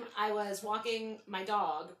time, I was walking my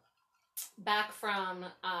dog back from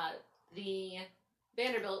the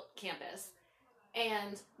Vanderbilt campus,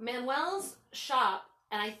 and Manuel's shop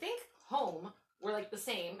and I think home were, like, the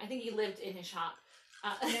same. I think he lived in his shop.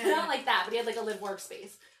 Not like that, but he had, like, a live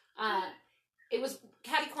workspace. It was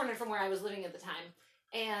catty-cornered from where I was living at the time.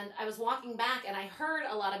 And I was walking back, and I heard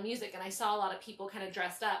a lot of music, and I saw a lot of people kind of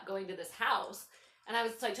dressed up going to this house. And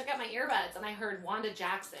so I took out my earbuds, and I heard Wanda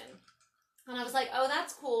Jackson. And I was like, oh,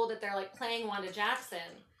 that's cool that they're, like, playing Wanda Jackson.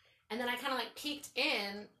 And then I kind of, like, peeked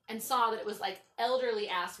in and saw that it was, like,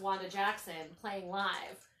 elderly-ass Wanda Jackson playing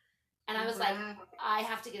live. And I was like, I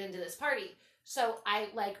have to get into this party. So I,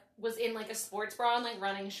 like, was in, like, a sports bra and, like,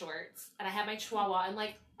 running shorts. And I had my chihuahua. And,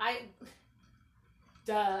 like,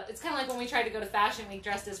 duh. It's kind of like when we tried to go to Fashion Week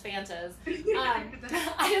dressed as Fantas.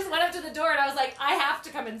 I just went up to the door and I was like, I have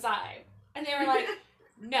to come inside. And they were like,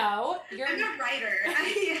 no, you're... I'm a writer.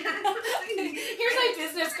 Here's my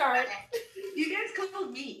business card. You guys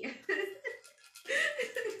called me.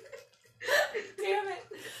 Damn it.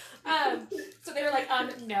 So they were like,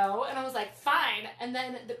 no. And I was like, fine. And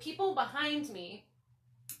then the people behind me,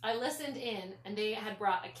 I listened in, and they had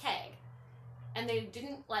brought a keg. And they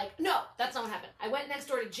didn't no, that's not what happened. I went next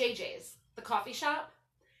door to JJ's, the coffee shop.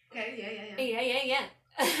 Okay, yeah. Yeah.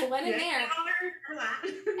 I went in there.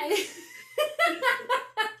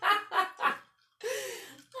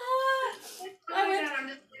 And I'm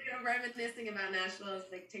just reminiscing about Nashville. It's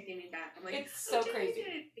like taking me back. I'm like, it's so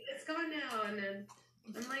crazy. It's gone now. And then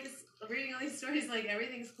I'm like reading all these stories, like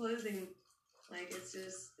everything's closing. Like, it's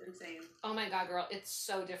just insane. Oh my God, girl. It's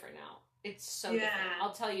so different now. It's so different.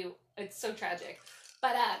 I'll tell you, it's so tragic.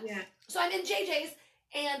 But, so I'm in JJ's,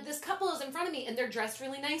 and this couple is in front of me, and they're dressed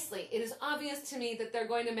really nicely. It is obvious to me that they're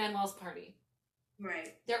going to Manuel's party.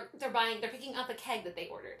 Right. They're picking up a keg that they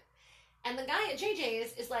ordered. And the guy at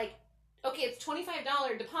JJ's is like, okay, it's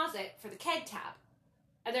 $25 deposit for the keg tap.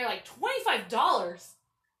 And they're like, $25?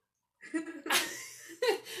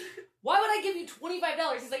 Why would I give you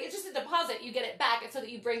 $25? He's like, it's just a deposit. You get it back so that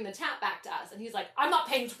you bring the tap back to us. And he's like, I'm not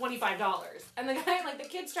paying $25. And the guy, the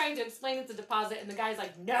kid's trying to explain it's a deposit. And the guy's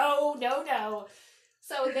like, no.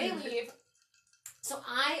 So they leave. So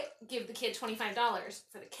I give the kid $25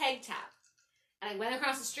 for the keg tap. And I went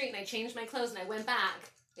across the street and I changed my clothes and I went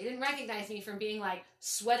back. They didn't recognize me from being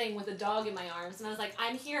sweating with a dog in my arms. And I was like,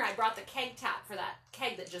 I'm here. I brought the keg tap for that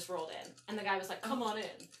keg that just rolled in. And the guy was like, come on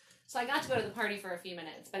in. So I got to go to the party for a few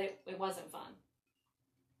minutes, but it wasn't fun.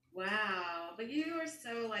 Wow. But you are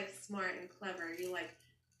so, smart and clever. You,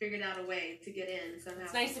 figured out a way to get in somehow.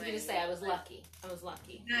 It's nice of you to say I was lucky.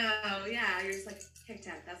 No, yeah. You're just kick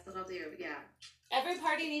tap. That's what I'll do. Yeah. Every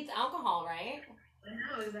party needs alcohol, right? I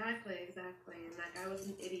know, exactly. And that guy was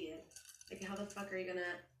an idiot. How the fuck are you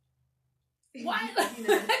gonna... What?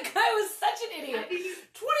 That guy was such an idiot.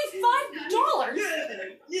 $25?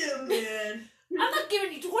 Yeah, man. I'm not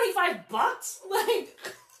giving you $25. What?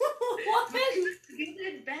 Give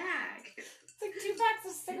it back. It's 2 packs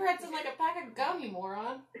of cigarettes and a pack of gum, you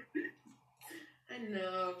moron. I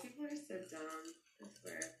know. People are so dumb. I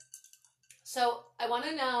swear. So, I want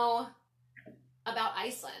to know about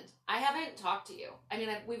Iceland. I haven't talked to you. I mean,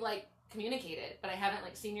 we've communicated, but I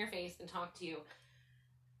haven't seen your face and talked to you.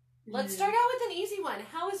 Let's start out with an easy one.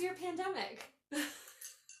 How was your pandemic?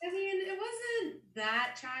 I mean, it wasn't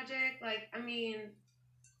that tragic. I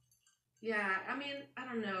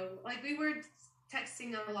don't know. We were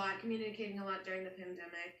texting a lot, communicating a lot during the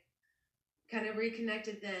pandemic. Kind of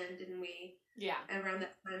reconnected then, didn't we? Yeah. Around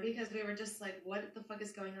that time, because we were just what the fuck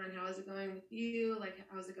is going on? How is it going with you?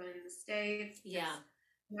 How is it going in the States? Yeah.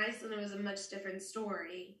 In Iceland, it was a much different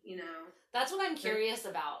story, That's what I'm curious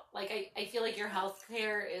about. I feel like your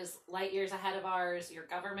healthcare is light years ahead of ours. Your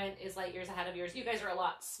government is light years ahead of yours. You guys are a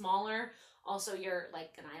lot smaller. Also, you're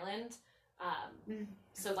an island.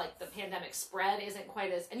 So the pandemic spread isn't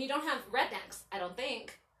quite as... And you don't have rednecks, I don't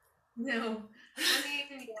think. No. I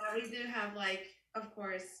mean, yeah, we do have, of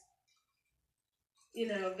course,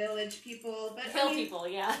 village people. But hill people,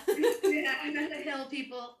 yeah. Yeah, I got the hill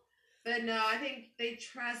people. But no, I think they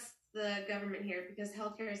trust the government here because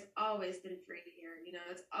healthcare has always been free here.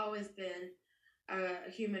 It's always been a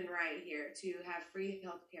human right here to have free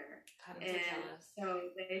healthcare. God, I'm so jealous. So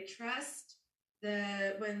they trust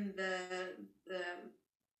when the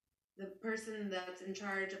person that's in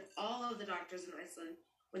charge of all of the doctors in Iceland,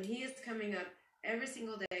 when he is coming up every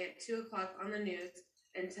single day at 2:00 on the news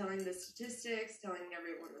and telling the statistics, telling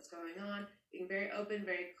everyone what's going on, being very open,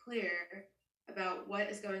 very clear about what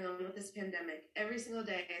is going on with this pandemic. Every single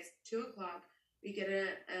day, it's 2:00. We get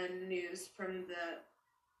a news from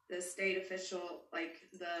the state official,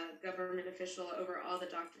 the government official over all the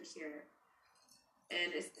doctors here.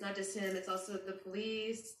 And it's not just him; it's also the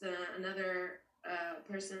police, another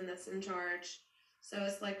person that's in charge. So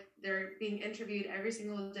it's they're being interviewed every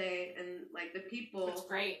single day, and the people. That's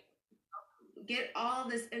great. Get all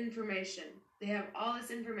this information. They have all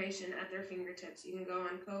this information at their fingertips. You can go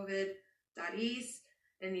on COVID.east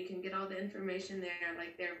and you can get all the information there.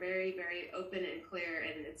 They're very, very open and clear,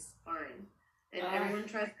 and it's fine. And everyone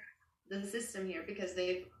trusts the system here because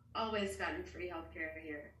they've always gotten free healthcare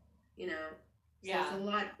here. So yeah. It's a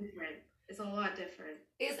lot different. It's a lot different.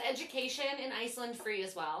 Is education in Iceland free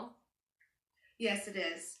as well? Yes, it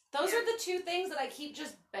is. Those are the 2 things that I keep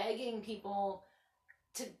just begging people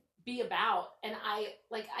to be about. And I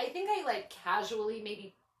think I casually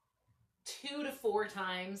maybe 2 to 4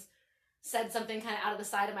 times said something kind of out of the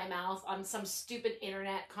side of my mouth on some stupid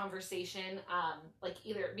internet conversation, like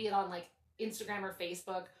either be it on like Instagram or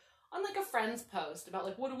Facebook, on like a friend's post about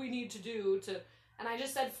like, what do we need to do to, and I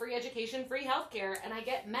just said free education, free healthcare, and I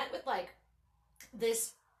get met with like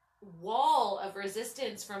this wall of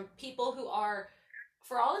resistance from people who are,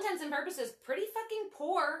 for all intents and purposes, pretty fucking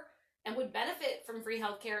poor and would benefit from free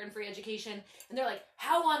healthcare and free education. And they're like,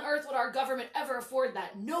 how on earth would our government ever afford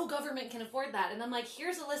that? No government can afford that. And I'm like,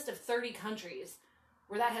 here's a list of 30 countries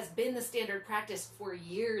where that has been the standard practice for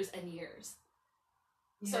years and years.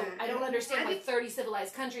 Yeah. So I don't understand why 30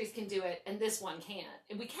 civilized countries can do it and this one can't.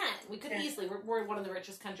 And we can. We could easily. We're one of the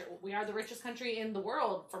richest countries. We are the richest country in the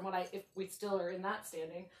world from what if we still are in that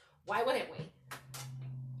standing. Why wouldn't we?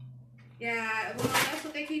 Yeah, well, that's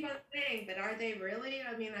what they keep on saying, but are they really?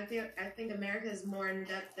 I mean, I think America is more in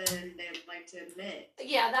depth than they would like to admit.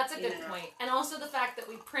 Yeah, that's a good point. And also the fact that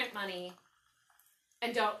we print money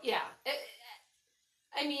and don't. Yeah,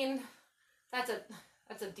 I mean, that's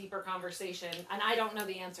a deeper conversation, and I don't know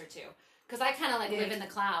the answer to, because I kind of like live in the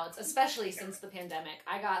clouds, especially since the pandemic.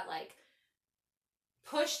 I got like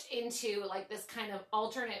pushed into like this kind of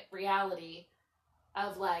alternate reality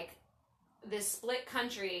of like this split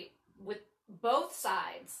country with both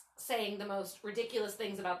sides saying the most ridiculous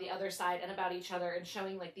things about the other side and about each other and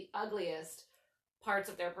showing like the ugliest parts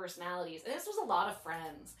of their personalities. And this was a lot of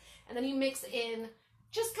friends. And then you mix in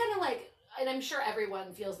just kind of like, and I'm sure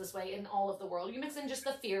everyone feels this way in all of the world, you mix in just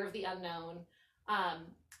the fear of the unknown.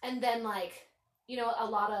 And then like, you know, a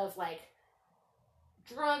lot of like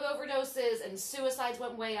drug overdoses and suicides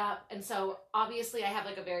went way up. And so obviously I have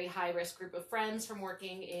like a very high risk group of friends from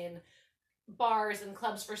working in bars and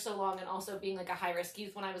clubs for so long, and also being like a high risk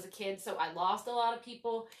youth when I was a kid. So I lost a lot of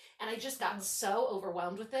people, and I just got so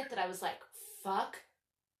overwhelmed with it that I was like, fuck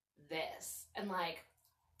this. And like,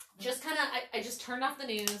 just kind of, I just turned off the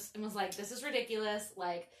news and was like, this is ridiculous.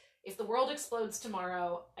 Like, if the world explodes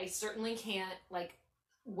tomorrow, I certainly can't like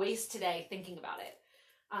waste today thinking about it.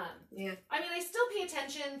 I mean, I still pay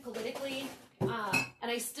attention politically,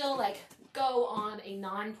 and I still like go on a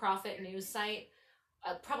non-profit news site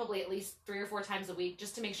probably at least 3 or 4 times a week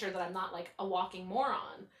just to make sure that I'm not like a walking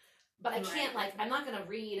moron. But I can't like, I'm not going to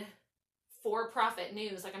read for-profit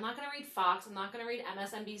news. Like, I'm not going to read Fox. I'm not going to read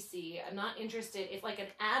MSNBC. I'm not interested. If like an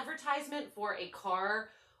advertisement for a car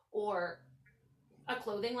or a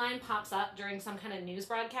clothing line pops up during some kind of news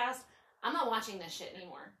broadcast, I'm not watching this shit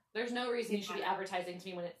anymore. There's no reason you should be advertising to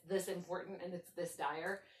me when it's this important and it's this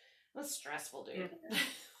dire. That's stressful, dude.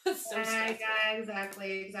 It's so stressful. Yeah,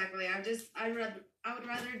 exactly. I would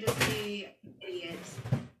rather just be an idiot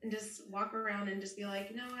and just walk around and just be like,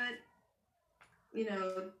 you know what? You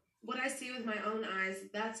know, what I see with my own eyes,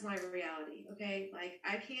 that's my reality, okay? Like,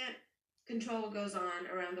 I can't control what goes on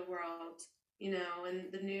around the world, you know,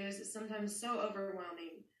 and the news is sometimes so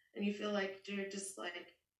overwhelming, and you feel like you're just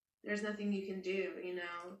like, there's nothing you can do, you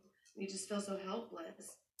know? You just feel so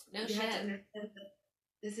helpless. No you shit. have to understand that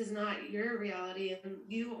this is not your reality, and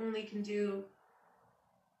you only can do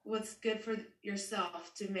what's good for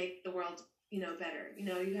yourself to make the world, you know, better. You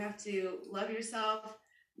know, you have to love yourself,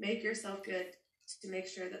 make yourself good to make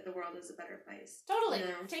sure that the world is a better place. Totally. You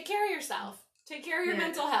know? Take care of yourself. Take care of your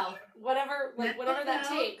mental health. Whatever that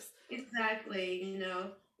takes. Exactly. You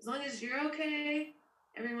know, as long as you're okay,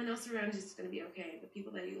 everyone else around you is going to be okay. The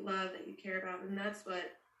people that you love, that you care about, and that's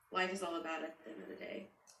what life is all about at the end of the day.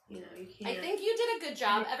 You know, you can't. I think you did a good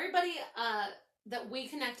job. Everybody that we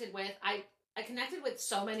connected with, I connected with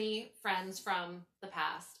so many friends from the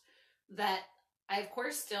past that I, of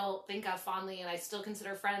course, still think of fondly, and I still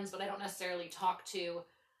consider friends, but I don't necessarily talk to,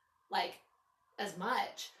 like, as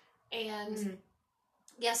much. And,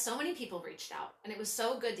 yes, so many people reached out, and it was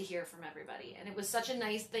so good to hear from everybody. And it was such a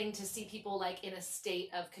nice thing to see people, like, in a state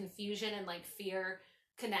of confusion and, like, fear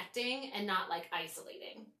connecting and not, like,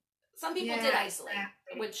 isolating. Some people did isolate,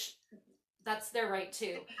 which that's their right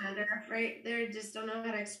too. Yeah, they're afraid. They just don't know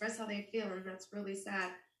how to express how they feel, and that's really sad.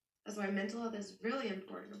 That's why mental health is really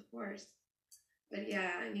important, of course. But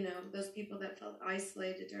yeah, you know, those people that felt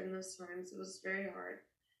isolated during those times, it was very hard.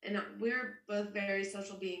 And we're both very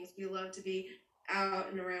social beings. We love to be out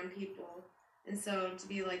and around people. And so to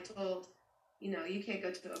be like told, you know, you can't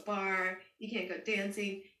go to a bar, you can't go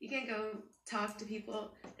dancing, you can't go talk to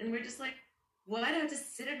people. And we're just like, what? I have to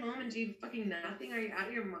sit at home and do fucking nothing? Are you out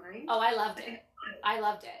of your mind? Oh, I loved it. I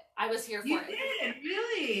loved it. I was here for it. You did?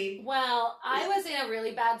 Really? Well, I was in a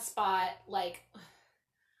really bad spot. Like,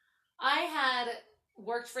 I had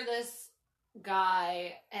worked for this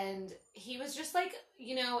guy, and he was just like,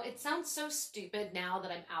 you know, it sounds so stupid now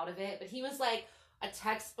that I'm out of it, but he was like a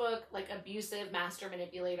textbook, like, abusive master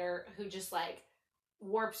manipulator who just, like,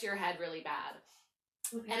 warps your head really bad.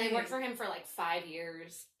 Okay. And I worked for him for like 5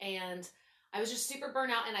 years, and I was just super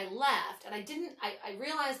burnt out, and I left, and I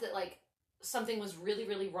realized that like something was really,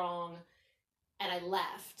 really wrong, and I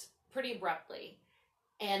left pretty abruptly.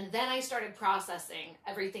 And then I started processing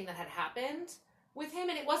everything that had happened with him,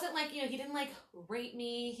 and it wasn't like, you know, he didn't like rape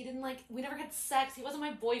me, he didn't like, we never had sex, he wasn't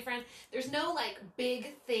my boyfriend. There's no like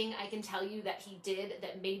big thing I can tell you that he did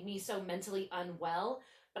that made me so mentally unwell,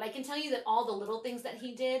 but I can tell you that all the little things that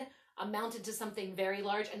he did amounted to something very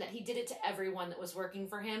large, and that he did it to everyone that was working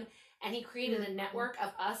for him, and he created a network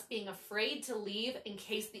of us being afraid to leave in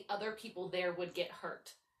case the other people there would get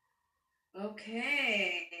hurt.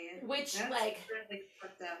 Okay. Which That's like really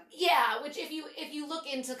fucked up. yeah, which if you look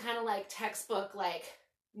into kind of like textbook like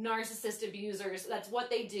narcissist abusers, that's what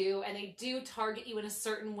they do, and they do target you in a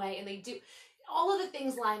certain way, and they do all of the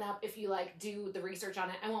things line up if you like do the research on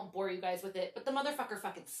it. I won't bore you guys with it, but the motherfucker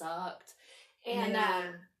fucking sucked. And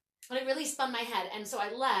and it really spun my head, and so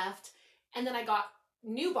I left, and then I got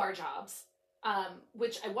new bar jobs,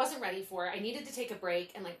 which I wasn't ready for. I needed to take a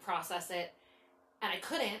break and like process it, and I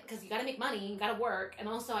couldn't, because you got to make money, you got to work, and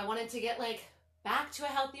also I wanted to get like back to a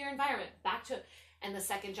healthier environment, and the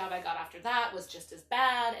second job I got after that was just as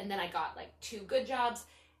bad, and then I got like 2 good jobs,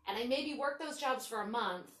 and I maybe worked those jobs for a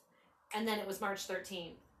month, and then it was March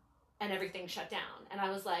 13th, and everything shut down, and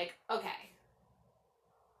I was like, okay,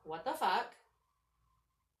 what the fuck?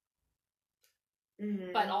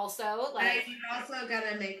 Mm-hmm. But also, like, you also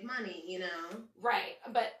gotta make money, you know. right?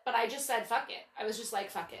 But I just said fuck it. I was just like,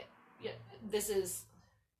 fuck it. Yeah, this is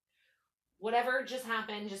whatever just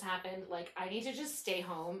happened. Just happened. Like, I need to just stay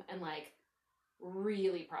home and like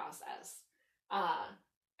really process.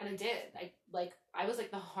 And I did. I was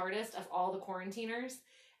like the hardest of all the quarantiners,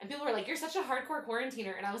 and people were like, "You're such a hardcore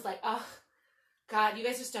quarantiner," and I was like, "Oh, God, you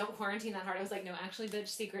guys just don't quarantine that hard." I was like, "No, actually, bitch,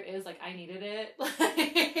 secret is like I needed it."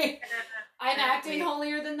 Like, I'm acting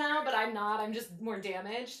holier than thou, but I'm not. I'm just more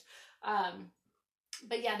damaged.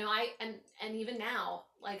 But yeah, no, and even now,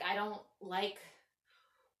 like, I don't like,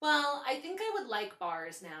 well, I think I would like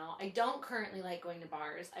bars now. I don't currently like going to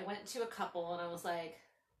bars. I went to a couple, and I was like,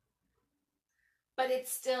 but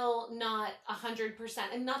it's still not 100%,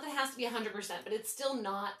 and not that it has to be 100%, but it's still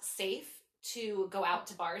not safe to go out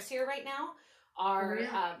to bars here right now. Really?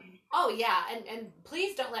 Oh yeah, and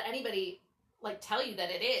please don't let anybody like tell you that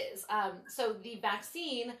it is. So the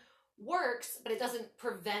vaccine works, but it doesn't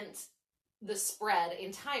prevent the spread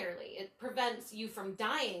entirely. It prevents you from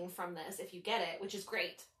dying from this if you get it, which is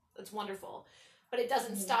great. That's wonderful. But it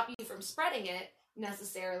doesn't stop you from spreading it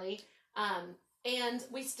necessarily. And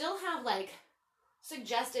we still have like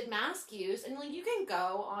suggested mask use, and like you can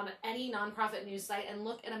go on any nonprofit news site and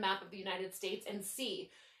look at a map of the United States and see.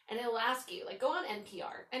 And it'll ask you, like, go on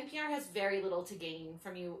NPR. NPR has very little to gain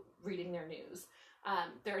from you reading their news.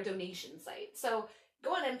 They're a donation site. So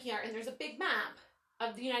go on NPR, and there's a big map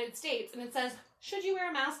of the United States, and it says, should you wear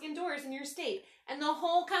a mask indoors in your state? And the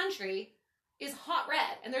whole country is hot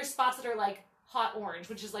red. And there's spots that are, like, hot orange,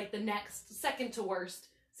 which is, like, the next second to worst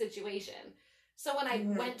situation. So when I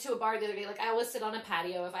went to a bar the other day, like, I always sit on a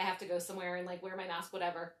patio if I have to go somewhere and, like, wear my mask,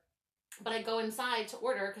 whatever. But I go inside to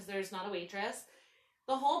order because there's not a waitress.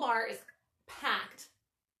 The whole bar is packed,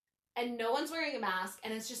 and no one's wearing a mask,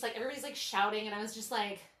 and it's just like everybody's like shouting, and I was just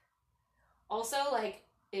like, also like,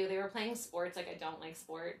 ew, they were playing sports, like I don't like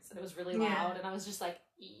sports, and it was really loud, and I was just like,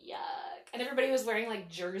 yuck. And everybody was wearing like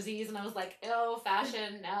jerseys, and I was like, ew,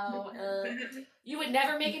 fashion, no, you would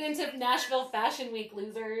never make it into Nashville Fashion Week,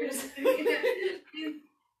 losers.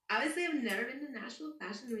 Obviously, I've never been to Nashville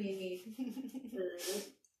Fashion Week.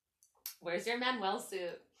 Where's your Manuel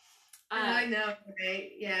suit? I know,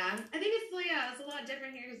 right? Yeah. I think it's a lot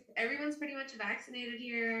different here because everyone's pretty much vaccinated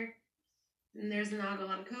here. And there's not a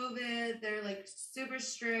lot of COVID. They're like super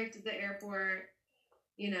strict at the airport,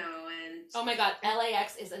 you know, and oh my God,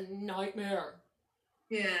 LAX is a nightmare.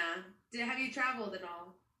 Yeah. Have you traveled at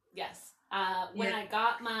all? Yes. When I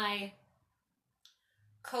got my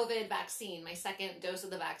COVID vaccine, my second dose of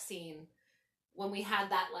the vaccine, when we had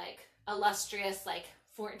that like illustrious like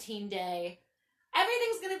 14-day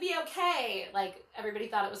everything's gonna be okay, like everybody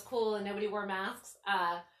thought it was cool and nobody wore masks,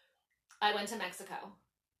 I went to Mexico.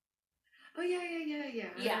 Oh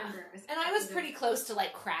yeah. And I was pretty close to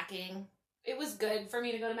like cracking. It was good for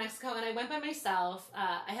me to go to Mexico, and I went by myself.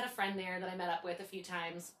 I had a friend there that I met up with a few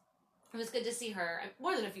times. It was good to see her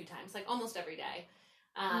more than a few times, like almost every day.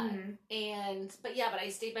 But I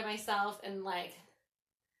stayed by myself, and like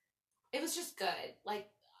it was just good. Like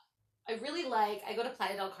I go to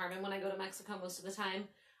Playa del Carmen when I go to Mexico most of the time.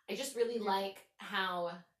 I just really like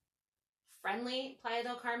how friendly Playa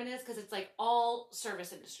del Carmen is, because it's like all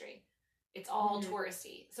service industry. It's all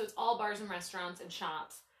touristy. So it's all bars and restaurants and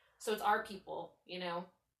shops. So it's our people, you know?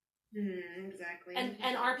 Exactly.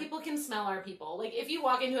 And our people can smell our people. Like, if you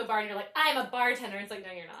walk into a bar and you're like, I'm a bartender, it's like,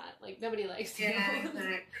 no, you're not. Like, nobody likes you. Yeah,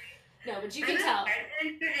 exactly. No, but you can tell.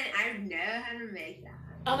 And I know how to make that.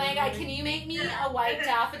 Oh my god, can you make me a white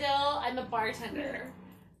daffodil? I'm a bartender.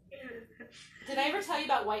 Did I ever tell you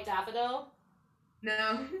about white daffodil?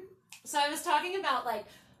 No. So I was talking about, like,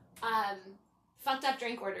 fucked up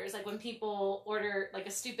drink orders, like when people order like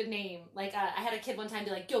a stupid name. Like I had a kid one time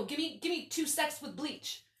be like, "Yo, give me 2 secs with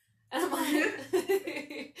bleach," and I'm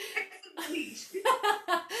like,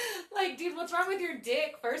 like, dude, what's wrong with your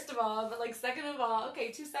dick? First of all, but like, second of all,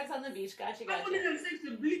 okay, 2 secs on the beach, gotcha. I want to have sex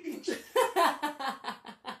with bleach.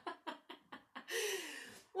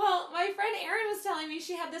 Well, my friend Erin was telling me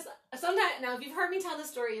she had this. Sometimes, now, if you've heard me tell this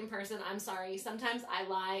story in person, I'm sorry. Sometimes I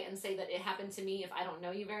lie and say that it happened to me if I don't know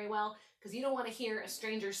you very well, because you don't want to hear a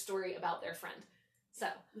stranger's story about their friend. So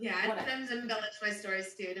yeah, I sometimes embellish my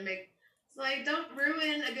stories too to make. It's like, don't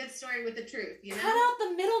ruin a good story with the truth. You know, cut out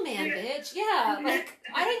the middleman, bitch. Yeah, like,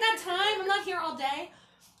 I ain't got time. I'm not here all day.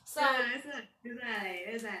 So.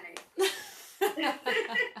 Is that?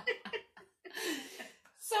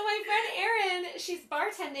 So my friend Erin, she's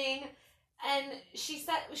bartending, and she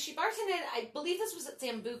bartended, I believe this was at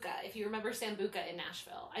Sambuca, if you remember Sambuca in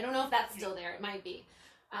Nashville. I don't know if that's still there. It might be.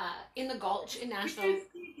 In the Gulch in Nashville.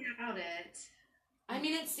 About it. I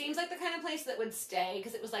mean, it seems like the kind of place that would stay,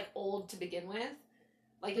 because it was, like, old to begin with.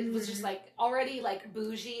 Like, it was just, like, already, like,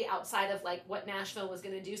 bougie outside of, like, what Nashville was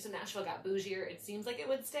going to do, so Nashville got bougier. It seems like it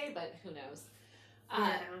would stay, but who knows.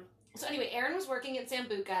 So anyway, Erin was working at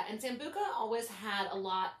Sambuca, and Sambuca always had a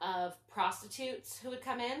lot of prostitutes who would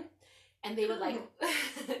come in, and they would, like,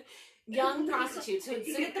 young prostitutes who would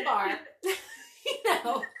sit at the bar, you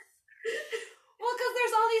know. Well, because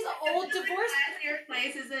there's all these old divorced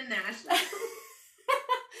places in Nashville.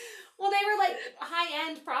 Well, they were like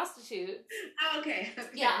high-end prostitutes. Oh, okay.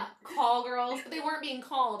 Yeah, call girls. But they weren't being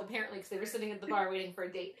called, apparently, because they were sitting at the bar waiting for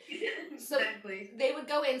a date. So exactly. They would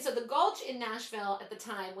go in. So the Gulch in Nashville at the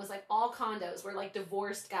time was like all condos where like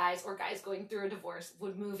divorced guys or guys going through a divorce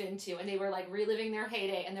would move into. And they were like reliving their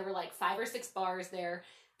heyday. And there were like 5 or 6 bars there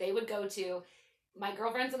they would go to. My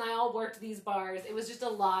girlfriends and I all worked these bars. It was just a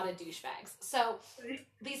lot of douchebags. So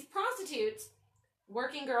these prostitutes,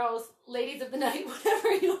 working girls, ladies of the night,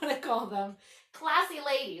 whatever you want to call them, classy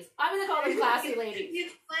ladies. I'm going to call them classy ladies.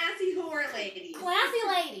 It's classy whore ladies. Classy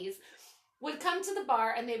ladies would come to the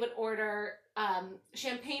bar and they would order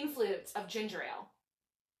champagne flutes of ginger ale.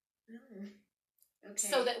 Oh, okay.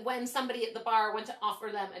 So that when somebody at the bar went to offer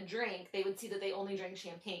them a drink, they would see that they only drank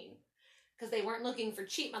champagne. Because they weren't looking for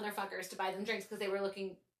cheap motherfuckers to buy them drinks, because they were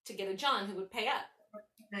looking to get a John who would pay up.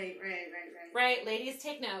 Right. Right, ladies,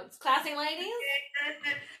 take notes. Classy ladies?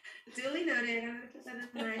 Duly noted. I'm going to put that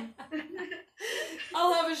in mind.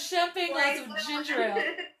 I'll have a champagne glass of ginger ale.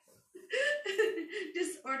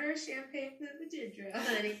 Just order a champagne with the ginger ale,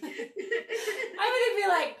 honey. I'm going to be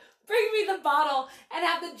like, bring me the bottle and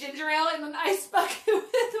have the ginger ale in an ice bucket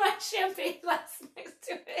with my champagne glass next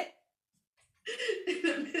to it.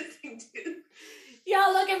 The missing tooth.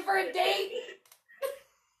 Y'all looking for a date?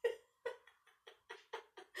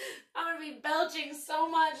 I'm gonna be belching so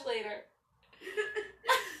much later.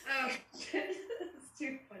 Oh shit. That's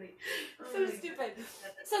too funny. Oh, so stupid.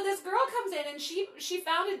 So this girl comes in and she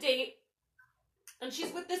found a date and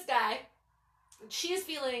she's with this guy. She's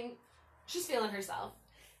feeling herself.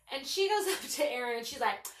 And she goes up to Erin and she's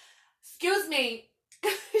like, "Excuse me."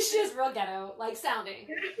 She's real ghetto, like sounding.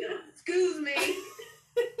 Excuse me.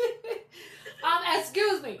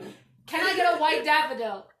 Excuse me. Can I get a white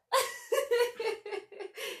daffodil?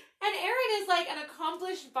 And Erin is like an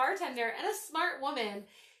accomplished bartender and a smart woman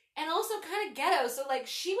and also kind of ghetto. So like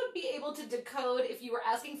she would be able to decode if you were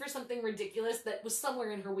asking for something ridiculous that was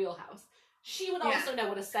somewhere in her wheelhouse. She would also know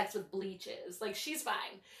what a sex with bleach is. Like she's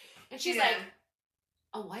fine. And she's like,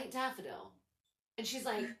 "A white daffodil." And she's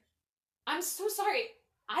like, "I'm so sorry.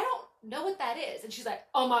 I don't know what that is." And she's like,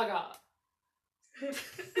 "Oh my God."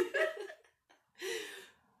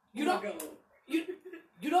 You don't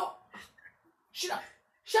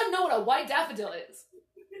know what a white daffodil is.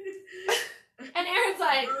 And Erin's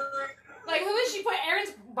like, who is she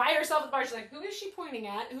Erin's by herself at the bar. She's like, who is she pointing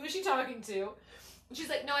at? Who is she talking to? And she's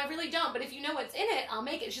like, "No, I really don't. But if you know what's in it, I'll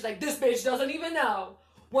make it." She's like, "This bitch doesn't even know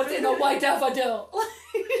what's in a white daffodil."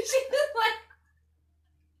 She's like,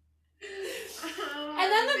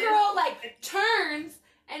 and then the girl like turns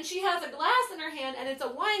and she has a glass in her hand and it's a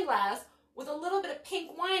wine glass with a little bit of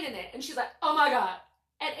pink wine in it. And she's like, "Oh my God."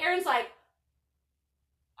 And Erin's like,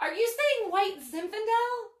 "Are you saying white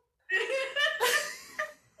Zinfandel?"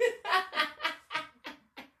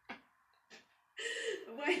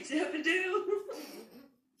 White daffodil.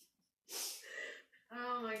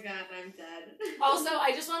 Oh my god, I'm dead. Also,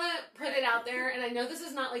 I just want to put it out there, and I know this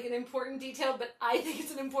is not like an important detail, but I think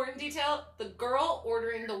it's an important detail. The girl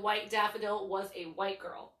ordering the white daffodil was a white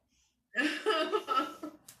girl.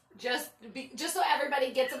 Just so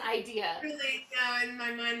everybody gets an idea. Really, in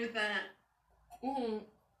my mind with that. Mm-hmm.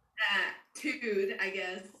 Attitude, I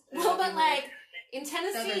guess. Well, but like in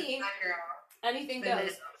Tennessee, anything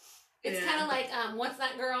goes. It's kind of like what's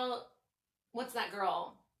that girl?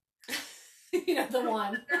 You know, the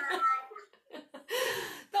one.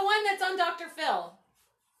 The one that's on Dr. Phil.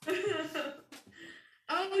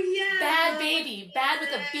 Oh yeah. Bad Baby. Bad with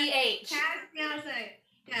a BH.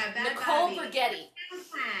 Yeah, Bad Nicole Baby. Brigetti.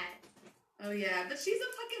 Oh yeah, but she's a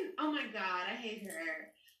fucking. Oh my god, I hate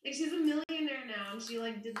her. Like she's a millionaire now, and she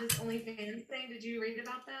like did this OnlyFans thing. Did you read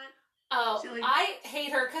about that? Oh, She, like, I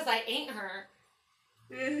hate her because I ain't her.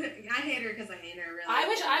 I hate her because I hate her. Really. I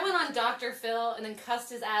wish I went on Dr. Phil and then cussed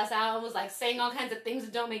his ass out and was like saying all kinds of things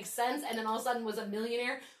that don't make sense, and then all of a sudden was a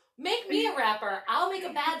millionaire. Make me a rapper. I'll make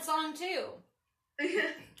a bad song too.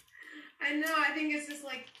 I know. I think it's just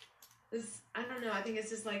like this. I don't know. I think it's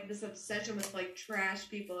just like this obsession with like trash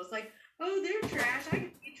people. It's like, oh, they're trash. I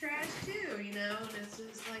can be trash too, you know. And it's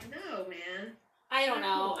just like, no, man. I don't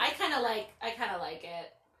know. I kind of like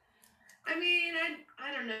it. I mean,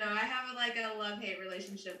 I don't know. I have like a love-hate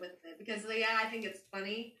relationship with it because yeah, I think it's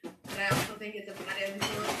funny, but I also think it's a bad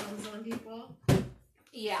influence on some people.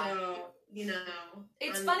 Yeah. So you know,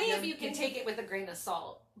 it's funny if you can take it with a grain of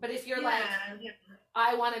salt. But if you're yeah.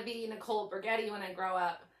 I want to be Nicole Brigetti when I grow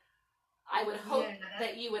up, I would hope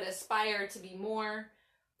that you would aspire to be more.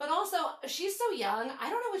 But also, she's so young. I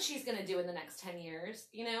don't know what she's going to do in the next 10 years.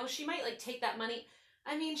 You know, she might like take that money.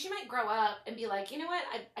 I mean, she might grow up and be like, you know what?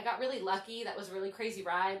 I got really lucky. That was a really crazy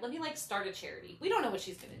ride. Let me like start a charity. We don't know what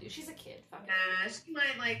she's going to do. She's a kid. Fuck it. She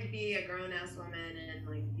might like be a grown-ass woman and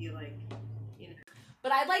like be like, you know.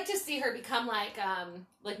 But I'd like to see her become like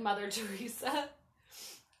Mother Teresa.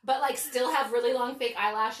 But like still have really long fake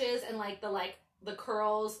eyelashes and like the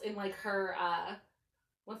curls in like her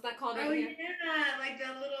what's that called? Oh, yeah, like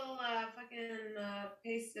the little fucking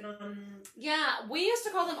pasted on. Yeah, we used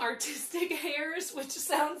to call them artistic hairs, which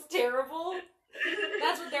sounds terrible.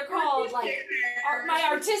 That's what they're called, like my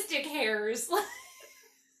artistic hairs.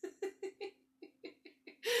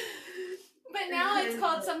 But now it's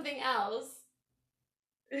called something else.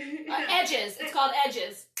 Edges. It's called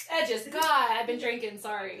edges. Edges. God, I've been drinking.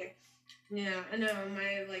 Sorry. Yeah, I know.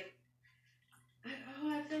 My like.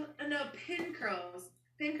 I know pin curls.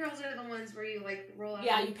 Pin curls are the ones where you like roll out.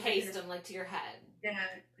 Yeah, you paste them like to your head. Yeah,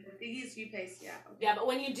 these you paste. Yeah. Okay. Yeah, but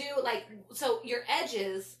when you do like, so your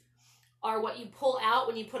edges are what you pull out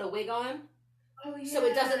when you put a wig on. Oh yeah. So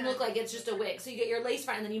it doesn't look like it's just a wig. So you get your lace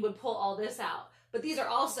front, and then you would pull all this out. But these are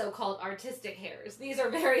also called artistic hairs. These are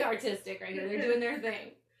very artistic right here. They're doing their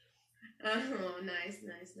thing. Oh, nice.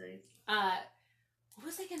 What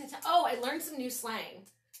was I gonna tell? Oh, I learned some new slang.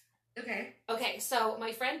 Okay, so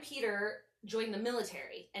my friend Peter joined the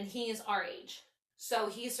military, and he is our age. So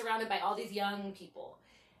he's surrounded by all these young people.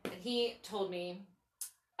 And he told me,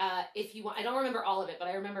 if you want, I don't remember all of it, but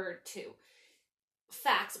I remember two.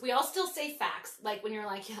 Facts. We all still say facts, like when you're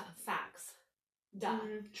like, yeah, facts. Duh,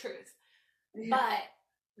 truth. Yeah.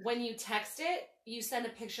 But when you text it, you send a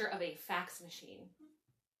picture of a fax machine.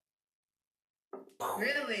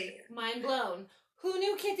 Really? Mind blown. Who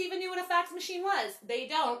knew kids even knew what a fax machine was? They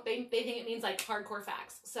don't. They think it means like hardcore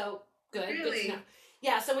fax. So good. Really? Good to know.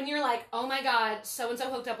 Yeah, so when you're like, oh my god,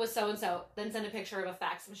 so-and-so hooked up with so-and-so, then send a picture of a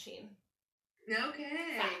fax machine.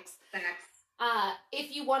 Okay. Facts.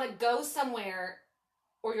 If you want to go somewhere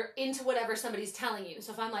or you're into whatever somebody's telling you.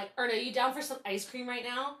 So if I'm like, Erna, are you down for some ice cream right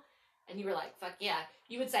now? And you were like, fuck yeah.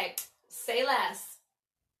 You would say less.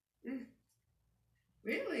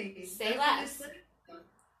 Really? Say less.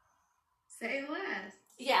 Say less.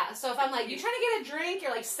 Yeah, so if I'm like, you trying to get a drink? You're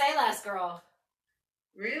like, say less, girl.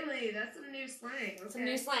 Really? That's some new slang. Okay. Some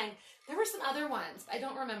new slang. There were some other ones. I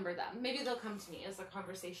don't remember them. Maybe they'll come to me as the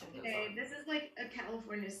conversation goes on. This is like a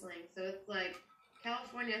California slang. So it's like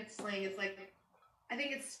California slang. It's like, I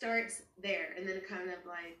think it starts there and then it kind of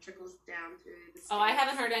like trickles down through the states. Oh, I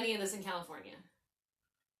haven't heard any of this in California.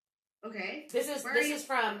 Okay. This is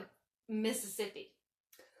from Mississippi.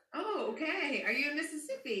 Oh, okay. Are you in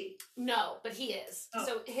Mississippi? No, but he is. Oh.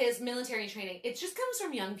 So his military training, it just comes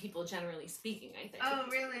from young people, generally speaking, I think. Oh,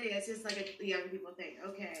 really? It's just like a young people thing.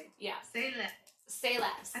 Okay. Yeah. Say less. Say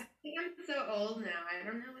less. I think I'm so old now. I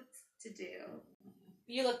don't know what to do.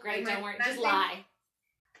 You look great. Don't worry. Just lie.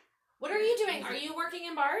 What are you doing? Are you working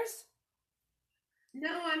in bars? No,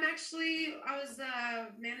 I was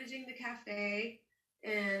managing the cafe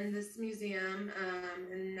in this museum,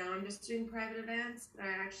 and now I'm just doing private events. But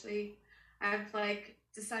I've like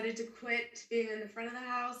decided to quit being in the front of the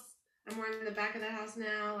house. I'm more in the back of the house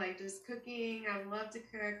now, like just cooking. I love to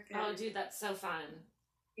cook. Oh, And dude, that's so fun.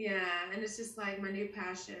 yeah, and it's just like my new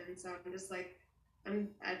passion. So I'm just like, I'm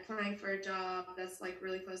applying for a job that's like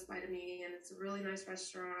really close by to me, and it's a really nice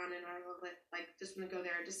restaurant, and I love it. Like, just want to go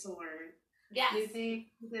there just to learn Yes. new things,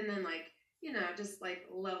 and then like, just like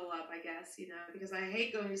level up, I guess, because I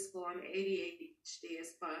hate going to school. I'm ADHD as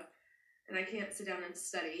fuck, and I can't sit down and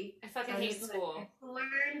study. I fucking So hate school. Like,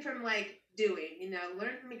 learn from like doing,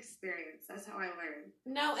 learn from experience. That's how I learn.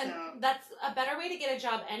 No, and that's a better way to get a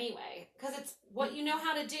job anyway, because it's what you know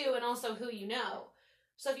how to do and also who you know.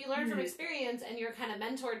 So if you learn from experience and you're kind of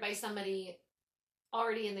mentored by somebody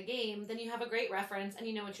already in the game, then you have a great reference and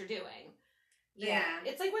you know what you're doing. Yeah.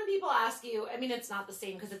 It's like when people ask you, I mean, it's not the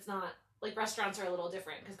same because it's not, like, restaurants are a little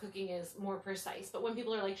different because cooking is more precise. But when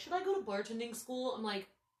people are like, should I go to bartending school? I'm like,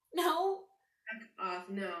 no.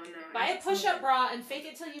 No. Buy a push-up bra and fake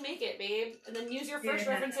it till you make it, babe. And then use your first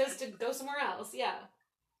references to go somewhere else. Yeah.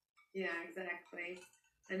 Yeah, exactly.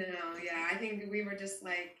 I know. Yeah, I think we were just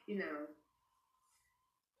like,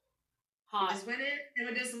 hot. We just went in and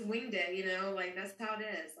we just winged it, like that's how it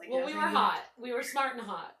is. Like, well, we were hot. We were smart and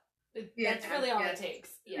hot. That's really all it takes.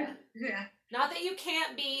 Yeah. Yeah. Not that you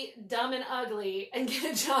can't be dumb and ugly and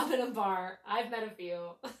get a job in a bar. I've met a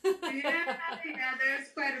few. yeah, there's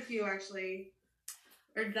quite a few actually.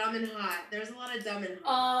 Or dumb and hot. There's a lot of dumb and hot.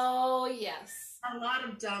 Oh, yes. A lot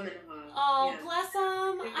of dumb and hot. Oh, yeah. Bless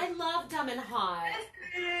them. I love dumb and hot.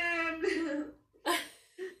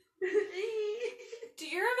 Do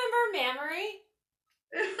you remember Mamory?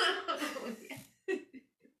 Oh, yeah.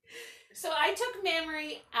 So I took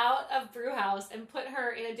Mamory out of Brewhouse and put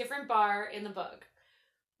her in a different bar in the book.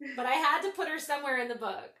 But I had to put her somewhere in the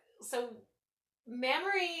book. So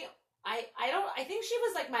Mamory, I think she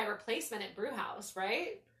was like my replacement at Brewhouse,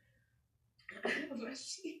 right?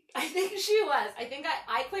 Was she? I think she was. I think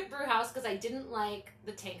I quit Brewhouse because I didn't like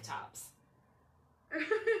the tank tops.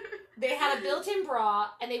 They had a built-in bra,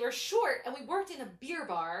 and they were short, and we worked in a beer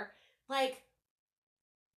bar. Like,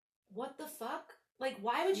 what the fuck? Like,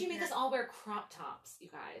 why would you make us all wear crop tops, you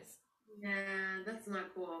guys? Yeah, that's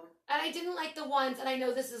not cool. And I didn't like the ones, and I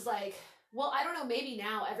know this is like, well, I don't know, maybe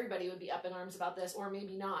now everybody would be up in arms about this, or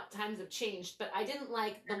maybe not. Times have changed, but I didn't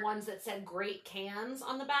like the ones that said great cans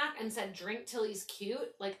on the back and said drink till he's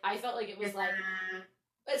cute. Like, I felt like it was like,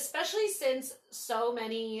 especially since so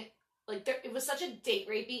many, like, it was such a date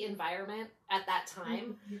rapey environment at that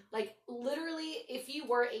time. Mm-hmm. Like, literally, if you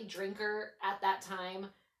were a drinker at that time,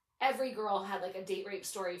 every girl had, like, a date rape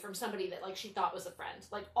story from somebody that, like, she thought was a friend.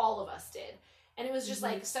 Like, all of us did. And it was just,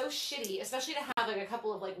 like, so shitty, especially to have, like, a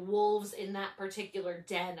couple of, like, wolves in that particular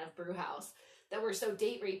den of Brewhouse that were so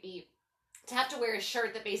date rapey. To have to wear a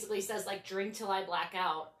shirt that basically says, like, drink till I black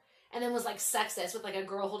out. And then was, like, sexist with, like, a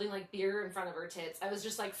girl holding, like, beer in front of her tits. I was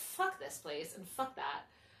just like, fuck this place and fuck that.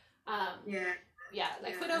 Yeah,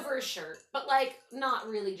 I quit over a shirt, but like not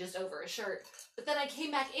really just over a shirt. But then I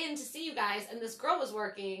came back in to see you guys, and this girl was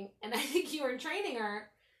working, and I think you were training her.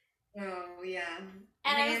 Oh yeah.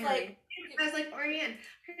 And Mamory. I was like, Oriane,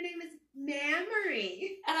 her name is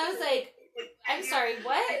Mamory. And I was like, I'm sorry,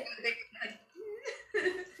 what?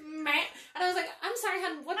 And I was like, I'm sorry,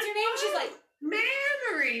 hon, what's your name? She's like,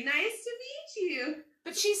 Mamory. Nice to meet you.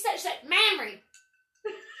 But she said Mamory.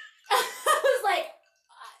 I was like,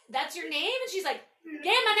 that's your name? And she's like,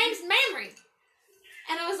 yeah, my name's Mamory.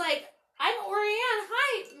 And I was like, I'm Oriane.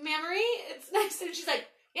 Hi, Mamory. It's nice. And she's like,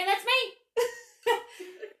 yeah, that's me.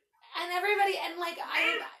 And everybody, and like,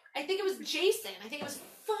 I think it was Jason. I think it was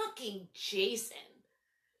fucking Jason.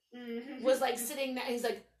 Mm-hmm. Was like sitting there. He's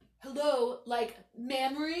like, hello, like,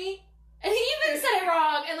 Mamory? And he even said it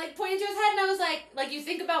wrong and like pointed to his head. And I was like, you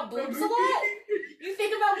think about boobs a lot? You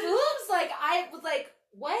think about boobs? Like, I was like,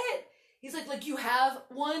 what? He's like, you have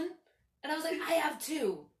one? And I was like, I have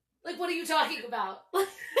two. Like, what are you talking about? Like,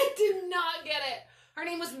 I did not get it. Her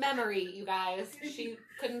name was Memory, you guys. She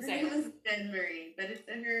couldn't say it. Her name was Memory, but it's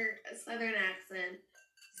in her southern accent.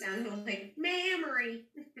 Sounded like Memory.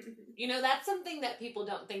 You know, that's something that people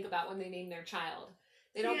don't think about when they name their child.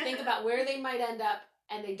 They don't think about where they might end up,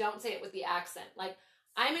 and they don't say it with the accent. Like,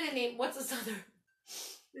 I'm gonna name, what's a southern?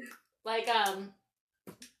 Like,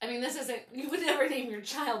 I mean, this isn't, you would never name your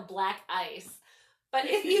child Black Ice. But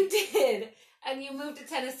if you did, and you moved to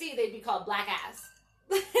Tennessee, they'd be called Black Ass.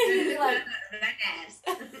 You'd be like, Black Ass.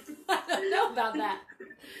 I don't know about that.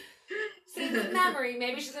 Same with Memory.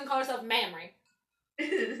 Maybe she's going to call herself Mamory.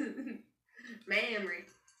 Mamory.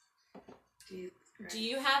 Jesus Correct. Do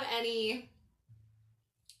you have any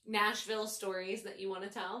Nashville stories that you want to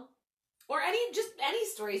tell? Or any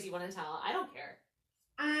stories you want to tell? I don't care.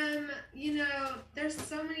 You know, there's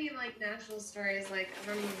so many like Nashville stories, like I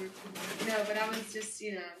don't even know, but I was just,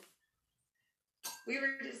 you know, we were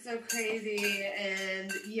just so crazy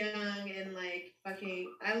and young and like fucking.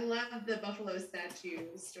 I love the Buffalo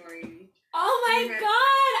statue story. Oh my god,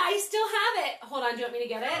 I still have it. Hold on, do you want me to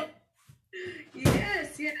get it?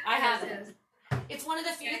 Yes, yeah. I have it. It's one of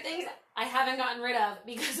the few things I haven't gotten rid of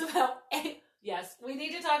because of how. Yes, we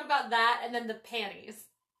need to talk about that and then the panties.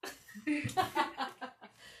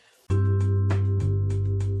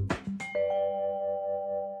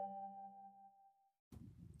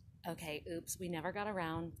 Okay, oops, we never got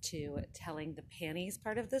around to telling the panties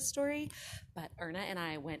part of this story, but Erna and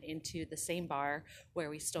I went into the same bar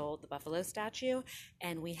where we stole the buffalo statue,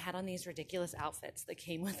 and we had on these ridiculous outfits that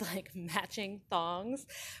came with like matching thongs,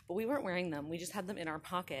 but we weren't wearing them. We just had them in our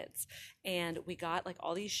pockets, and we got like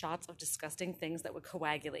all these shots of disgusting things that would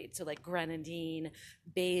coagulate, so like grenadine,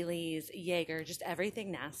 Bailey's, Jaeger, just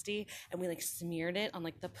everything nasty, and we like smeared it on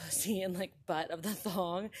like the pussy and like butt of the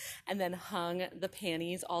thong, and then hung the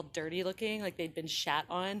panties all dirty looking, like they'd been shat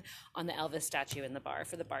on the Elvis statue in the bar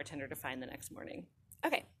for the bartender to find the next morning.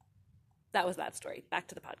 Okay, that was that story. Back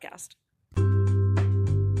to the podcast.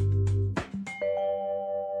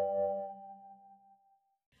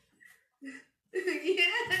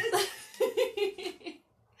 Yes.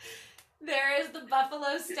 There is the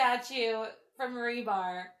buffalo statue from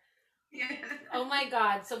Rebar. Yeah. Oh my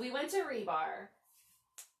god, so we went to Rebar.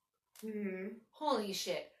 Mm-hmm. Holy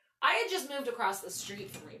shit. I had just moved across the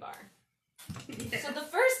street from Rebar. Yeah. So the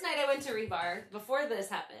first night I went to Rebar, before this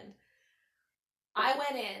happened, I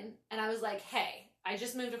went in and I was like, hey, I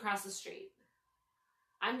just moved across the street.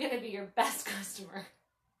 I'm going to be your best customer.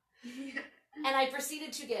 Yeah. And I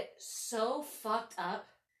proceeded to get so fucked up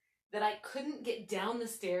that I couldn't get down the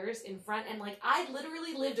stairs in front. And like, I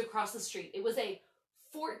literally lived across the street. It was a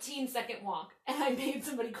 14-second walk. And I made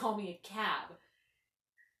somebody call me a cab.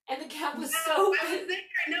 And the cab was so... I was there.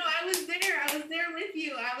 No, I was there. I was there with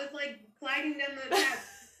you. I was like flagging down the cab.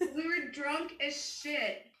 We were drunk as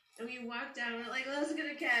shit. And we walked down. We're like, let's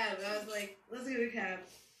get a cab. I was like, let's get a cab.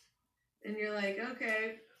 And you're like,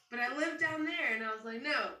 okay. But I live down there. And I was like,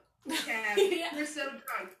 no, cab. Yeah. We're so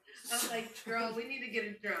drunk. I was like, girl, we need to get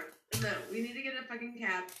a drunk. No, we need to get a fucking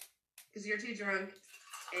cab. Because you're too drunk.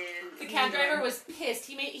 And The cab driver was pissed.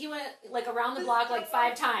 He went like around the block like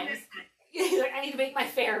 5 times. He's like, I need to make my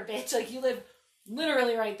fare, bitch. Like, you live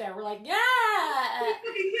literally right there. We're like, yeah. Are you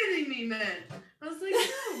fucking kidding me, man? I was like,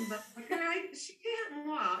 no, but she can't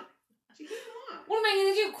walk. She can't walk. What am I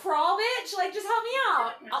going to do? Crawl, bitch? Like, just help me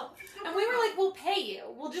out. And we were like, we'll pay you.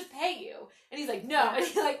 We'll just pay you. And he's like, no. And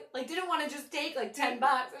he like didn't want to just take like $10.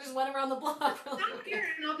 I just went around the block. Come here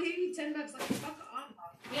and I'll pay you $10. Like, fuck off.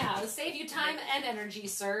 Yeah, it'll save you time and energy,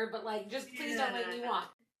 sir. But like, just please don't make me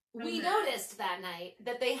walk. We noticed that night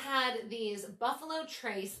that they had these Buffalo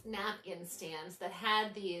Trace napkin stands that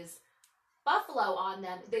had these buffalo on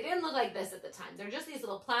them. They didn't look like this at the time. They're just these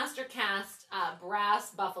little plaster cast brass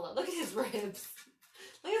buffalo. Look at his ribs.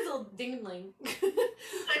 Look at his little dingling.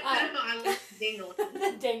 I was dingling.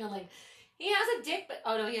 The dingling. He has a dick, but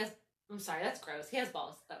oh no, he has. I'm sorry, that's gross. He has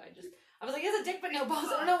balls. Oh, I was like, he has a dick, but no balls.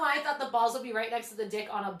 I don't know why I thought the balls would be right next to the dick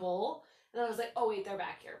on a bowl. And I was like, oh wait, they're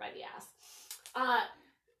back here by the ass.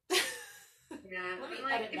 Yeah, Let me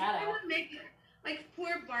like, edit if that you out. want to make like poor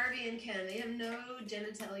Barbie and Ken, they have no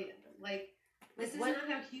genitalia. Like this is What? not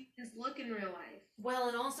how humans look in real life. Well,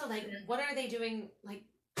 and also like, what are they doing? Like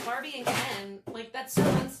Barbie and Ken, like that's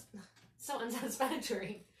so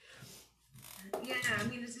unsatisfactory. Yeah, I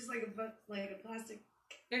mean it's just like a plastic.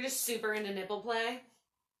 They're just super into nipple play.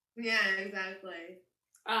 Yeah, exactly.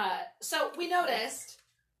 So we noticed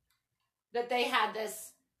that they had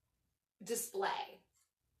this display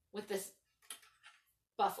with this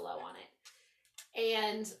buffalo on it.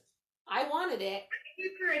 And I wanted it.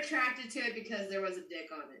 You were attracted to it because there was a dick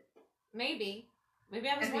on it. Maybe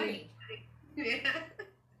I was horny. Yeah.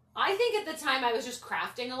 I think at the time I was just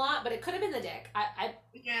crafting a lot, but it could have been the dick.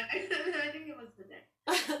 Yeah, I think it was the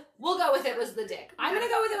dick. We'll go with it was the dick. I'm going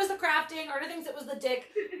to go with it was the crafting. Arna thinks it was the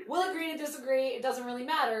dick. We'll agree to disagree. It doesn't really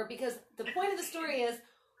matter because the point of the story is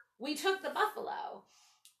we took the buffalo.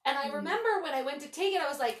 And I remember when I went to take it, I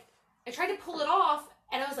was like, I tried to pull it off,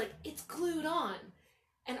 and I was like, it's glued on.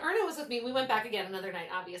 And Erna was with me. We went back again another night,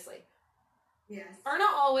 obviously. Yes. Erna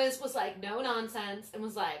always was like, no nonsense, and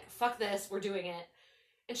was like, fuck this, we're doing it.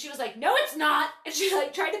 And she was like, no, it's not. And she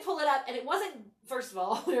like tried to pull it up, and it wasn't, first of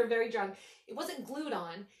all, we were very drunk. It wasn't glued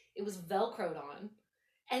on. It was Velcroed on.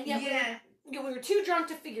 And yet we were too drunk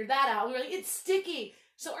to figure that out. We were like, it's sticky.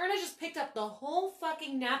 So Erna just picked up the whole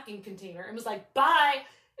fucking napkin container and was like, bye,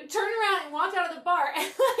 and turned around and walked out of the bar. And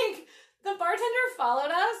like, the bartender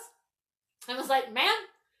followed us and was like,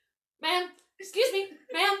 ma'am, excuse me,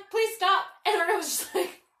 ma'am, please stop. And Erna was just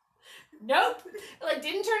like, nope. Like,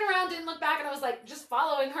 didn't turn around, didn't look back, and I was like, just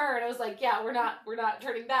following her, and I was like, yeah, we're not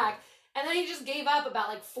turning back. And then he just gave up about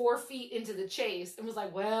like 4 feet into the chase and was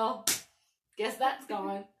like, well, guess that's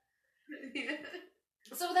gone. Yeah.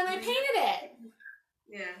 So then I painted it.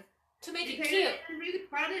 Yeah. To make You it painted cute. it and we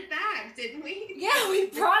brought it back, didn't we? Yeah, we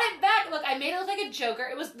brought it back. Look, I made it look like a Joker.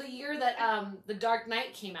 It was the year that The Dark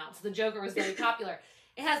Knight came out, so the Joker was very popular.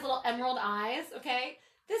 It has little emerald eyes, okay?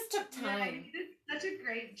 This took time. Yeah, you did such a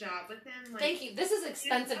great job with him. Like, Thank you. This is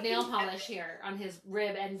expensive nail polish here on his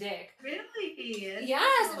rib and dick. really?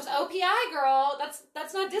 Yes, it was OPI, girl.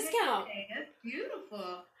 That's not discount. Hey, that's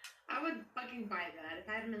beautiful. I would fucking buy that. If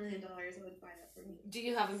I had $1 million, I would buy that for me. Do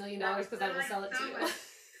you have $1 million? Because I will sell it to you.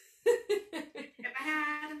 If I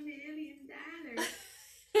had $1 million.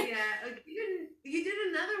 Yeah, you did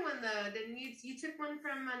another one though, didn't you? You took one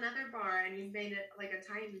from another bar and you made it like a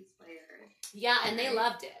Titans player. Yeah, and they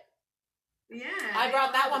loved it. Yeah. I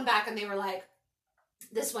brought that one back and they were like,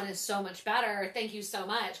 this one is so much better. Thank you so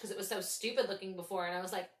much. Because it was so stupid looking before. And I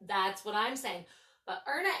was like, that's what I'm saying. But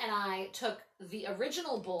Erna and I took the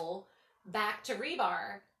original bowl back to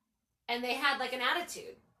Rebar and they had like an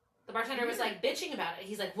attitude. The bartender was like bitching about it.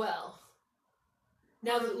 He's like, well,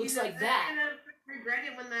 now that it looks like that. Regret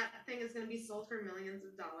it when that thing is going to be sold for millions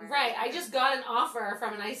of dollars. Right. I just got an offer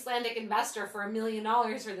from an Icelandic investor for $1 million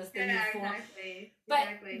for this thing. Yeah, before. exactly. But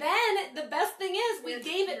exactly. then the best thing is we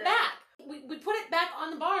gave it back. We put it back on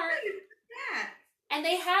the bar. Yeah. And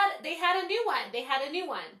they had a new one. They had a new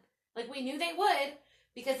one. Like we knew they would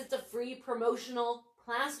because it's a free promotional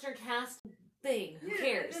plaster cast thing. Who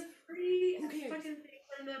cares? It's a free Who cares? fucking thing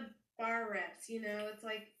from the bar reps, you know? It's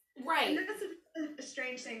like, Right. and that's a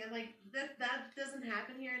strange thing. And like that doesn't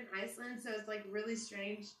happen here in Iceland, so it's like really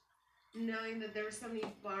strange knowing that there were so many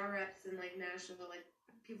bar reps in like Nashville. Like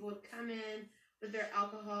people would come in with their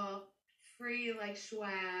alcohol, free like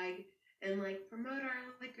swag, and like promote our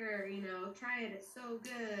liquor. You know, try it. It's so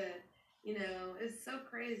good. You know, it's so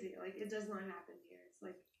crazy. Like it does not happen here. It's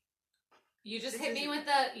like You just hit me with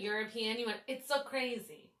the European. You went, it's so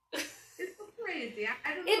crazy. it's so crazy.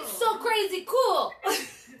 I don't know. It's so crazy cool.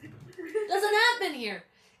 Doesn't happen here.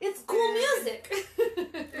 It's cool music.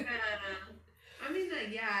 I mean,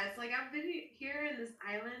 yeah, it's like I've been here in this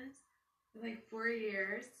island for like 4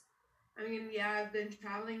 years. I mean, yeah, I've been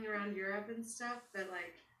traveling around Europe and stuff, but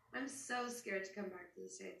like, I'm so scared to come back to the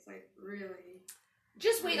States. Like, really.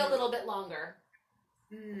 Just wait a little bit longer.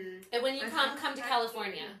 Mm. And when you come to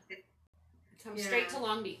California. Come Yeah. straight to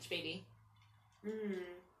Long Beach, baby. Mm.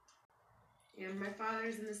 Yeah, my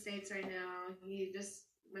father's in the States right now. He just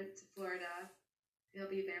went to Florida. He'll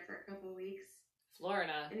be there for a couple of weeks.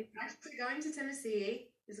 Florida. And he's actually going to Tennessee.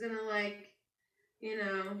 He's gonna like, you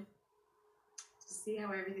know, just see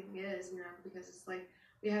how everything is, you know, because it's like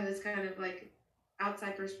we have this kind of like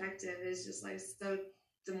outside perspective. It's just like so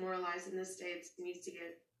demoralized in the States. You need to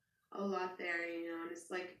get a lot there, you know, and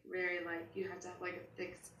it's like very like you have to have like a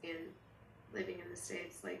thick skin living in the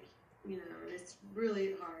States, like, you know, and it's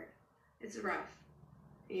really hard. It's rough,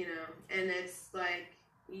 you know, and it's like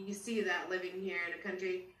you see that living here in a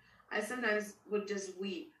country. I sometimes would just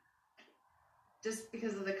weep just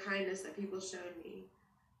because of the kindness that people showed me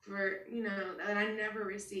for, you know, that I never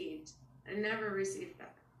received. I never received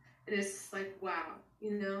that. And it's just like, wow,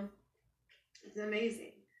 you know, it's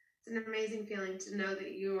amazing. It's an amazing feeling to know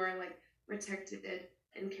that you are like protected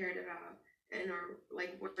and cared about and are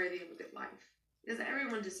like worthy of a good life. Because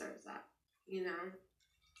everyone deserves that, you know?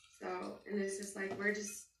 So, and it's just like, we're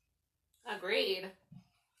just... Agreed.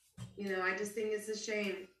 You know, I just think it's a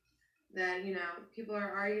shame that, you know, people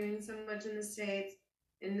are arguing so much in the States.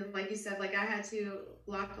 And like you said, like I had to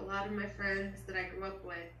block a lot of my friends that I grew up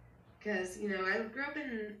with. Because, you know, I grew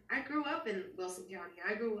up in Wilson County.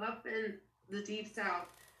 I grew up in the Deep South.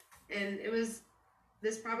 And it was,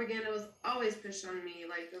 this propaganda was always pushed on me.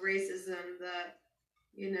 Like the racism,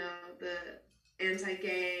 you know, the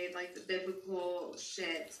anti-gay, like the biblical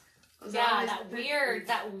shit. Yeah,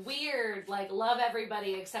 that weird, like, love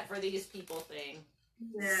everybody except for these people thing.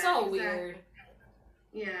 Yeah, so exactly. weird.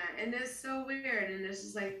 Yeah, and it's so weird, and it's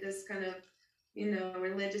just like this kind of, you know,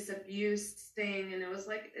 religious abuse thing, and it was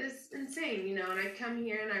like, it's insane, you know, and I come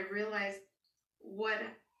here and I realize what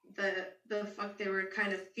the fuck they were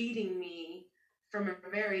kind of feeding me from a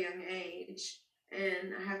very young age,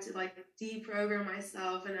 and I have to, like, deprogram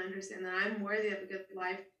myself and understand that I'm worthy of a good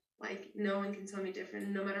life, like no one can tell me different.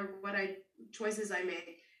 No matter what choices I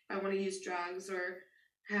make, if I want to use drugs or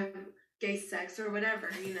have gay sex or whatever,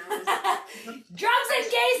 you know. Drugs and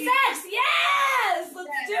gay sex, yes,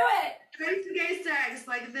 let's do it. Drugs and gay sex,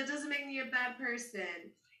 like that doesn't make me a bad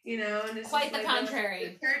person, you know. And it's quite the like,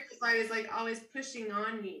 contrary. The church is always like always pushing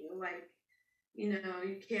on you, like, you know,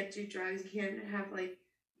 you can't do drugs, you can't have like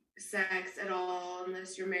sex at all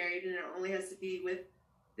unless you're married, and it only has to be with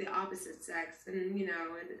the opposite sex, and you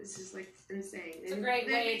know, and it's just like insane. It's a great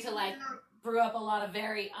way to like brew up a lot of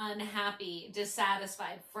very unhappy,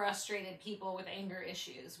 dissatisfied, frustrated people with anger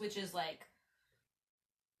issues, which is like,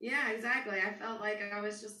 yeah, exactly. I felt like I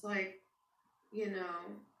was just like, you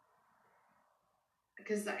know,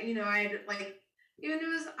 because you know, I had like, even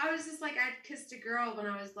I was just like, I'd kissed a girl when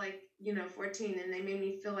I was like, you know, 14, and they made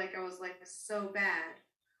me feel like I was like so bad,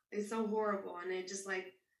 it's so horrible, and it just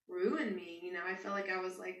like ruined me, you know. I felt like I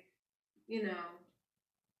was like, you know,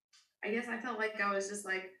 I guess I felt like I was just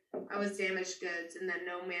like, I was damaged goods, and that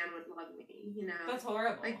no man would love me, you know. that's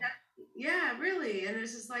horrible. Like that, yeah, really. And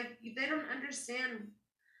it's just like, they don't understand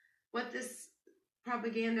what this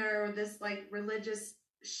propaganda or this like religious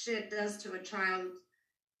shit does to a child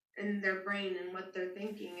and their brain and what they're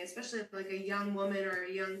thinking, especially like a young woman or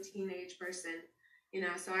a young teenage person, you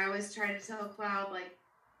know. So I always try to tell Cloud, like,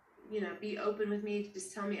 you know, be open with me,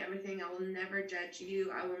 just tell me everything. I will never judge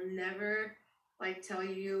you. I will never like tell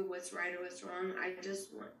you what's right or what's wrong. I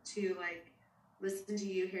just want to like listen to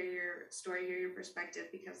you, hear your story, hear your perspective,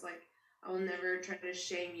 because like I will never try to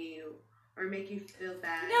shame you or make you feel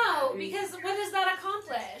bad. No, because what does that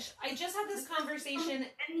accomplish? I just had this conversation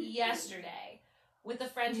yesterday with a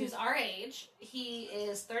friend who's our age. He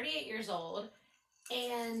is 38 years old,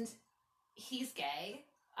 and he's gay.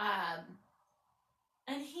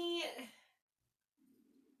 And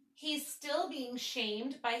he's still being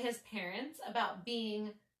shamed by his parents about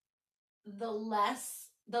being the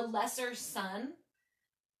lesser son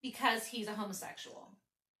because he's a homosexual,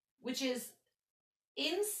 which is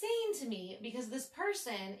insane to me, because this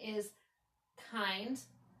person is kind,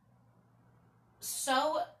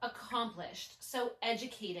 so accomplished, so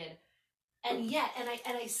educated, and yet, and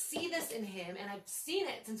I see this in him, and I've seen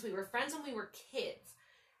it since we were friends when we were kids,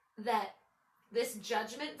 that this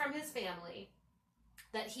judgment from his family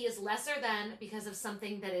that he is lesser than because of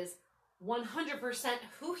something that is 100%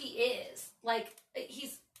 who he is. Like,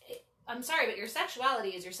 I'm sorry, but your sexuality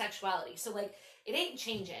is your sexuality. So like, it ain't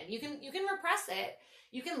changing. You can repress it,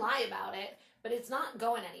 you can lie about it, but it's not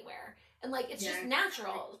going anywhere. And like, it's just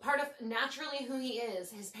natural. Part of naturally who he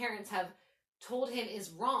is, his parents have told him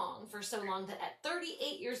is wrong for so long that at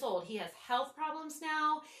 38 years old, he has health problems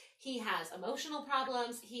now. He has emotional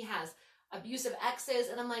problems. He has abusive exes.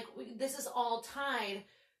 And I'm like, this is all tied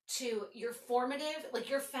to your formative, like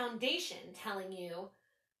your foundation telling you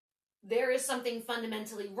there is something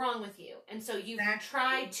fundamentally wrong with you. And so you've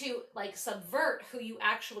tried to like subvert who you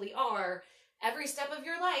actually are every step of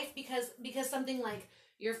your life because something like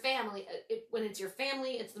your family, when it's your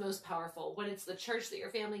family, it's the most powerful. When it's the church that your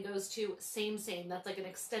family goes to, same. That's like an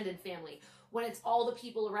extended family. When it's all the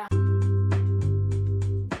people around.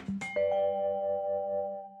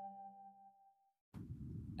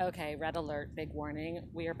 Okay, red alert, big warning.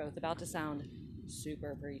 We are both about to sound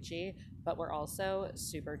super preachy, but we're also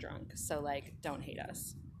super drunk. So like, don't hate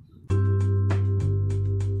us.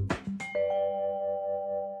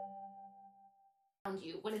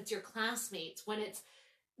 You, when it's your classmates, when it's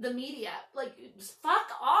the media, like, just fuck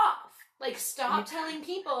off. Like, stop telling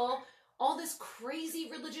people all this crazy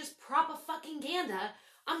religious propaganda.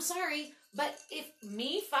 I'm sorry, but if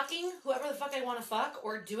me fucking whoever the fuck I want to fuck,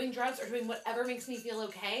 or doing drugs, or doing whatever makes me feel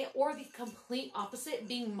okay, or the complete opposite,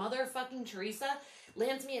 being motherfucking Teresa,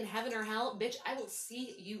 lands me in heaven or hell, bitch, I will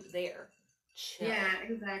see you there. Chill. Yeah,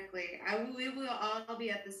 exactly. We will all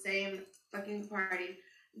be at the same fucking party.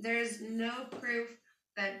 There's no proof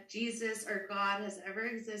that Jesus or God has ever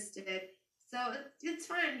existed. So it's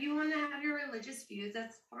fine. You want to have your religious views,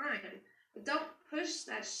 that's fine. But don't push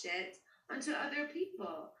that shit onto other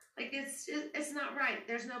people. Like, it's not right.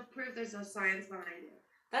 There's no proof. There's no science behind it.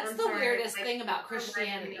 That's the weirdest thing about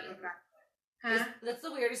Christianity. Huh? That's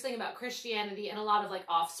the weirdest thing about Christianity and a lot of like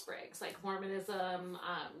offsprings, like Mormonism,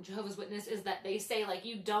 Jehovah's Witness, is that they say like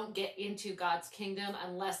you don't get into God's kingdom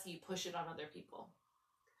unless you push it on other people.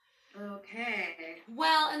 Okay.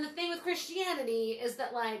 Well, and the thing with Christianity is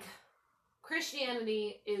that like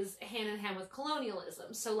Christianity is hand in hand with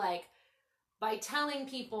colonialism. So like by telling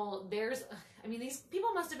people these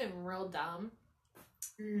people must have been real dumb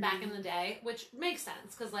back in the day, which makes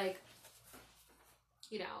sense because like,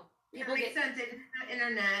 you know, it makes sense. They didn't have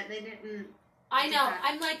internet. They didn't, I know.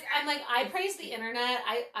 I'm like, I praise the internet.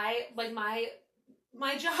 I like my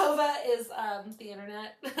Jehovah is the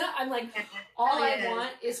internet. I'm like, all I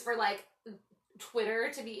want is for like Twitter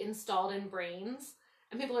to be installed in brains.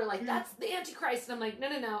 And people are like, that's the Antichrist. And I'm like,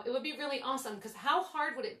 no. It would be really awesome, because how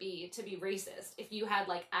hard would it be to be racist if you had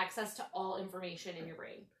like access to all information in your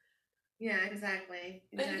brain? Yeah, exactly.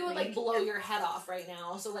 But you would like blow your head off right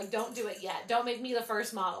now. So like, don't do it yet. Don't make me the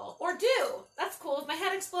first model. Or do. That's cool. If my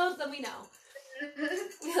head explodes, then we know.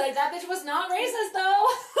 Like, that bitch was not racist though.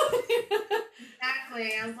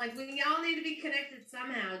 Exactly. I was like, we all need to be connected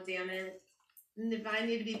somehow, damn it. And if I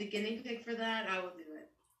need to be the guinea pig for that, I will do it.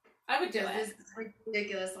 I would do it. This is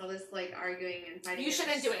ridiculous, all this like arguing and fighting. You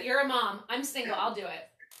shouldn't do it. You're a mom. I'm single. I'll do it.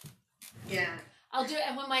 Yeah. I'll do it.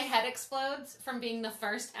 And when my head explodes from being the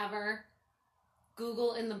first ever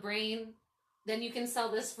Google in the brain, then you can sell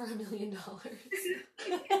this for $1 million.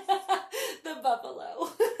 The buffalo.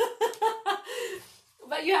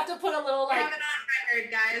 But you have to put a little like. Have it on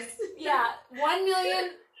record, guys. Yeah, $1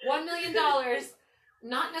 million.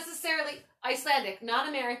 Not necessarily Icelandic, not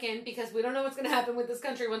American, because we don't know what's going to happen with this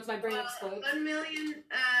country once my brain explodes. 1 million,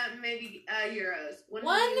 maybe euros. 1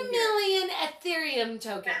 million Ethereum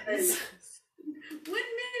tokens. 1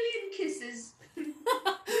 million kisses. 1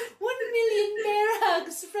 million bear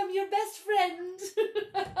hugs from your best friend.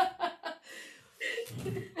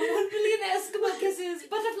 1 million Eskimo kisses,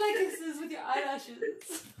 butterfly kisses with your eyelashes.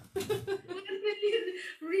 1 million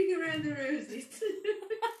ring around the roses.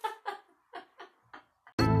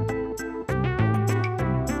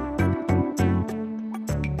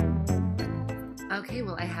 Okay,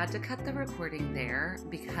 well, I had to cut the recording there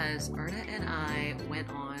because Erna and I went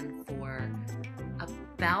on for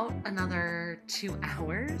about another 2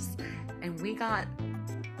 hours, and we got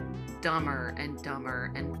dumber and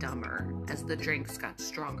dumber and dumber as the drinks got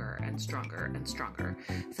stronger and stronger and stronger.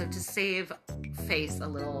 So to save face a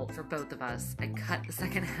little for both of us, I cut the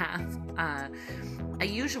second half. I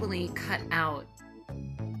usually cut out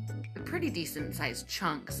pretty decent sized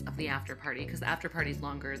chunks of the after party, because the after party is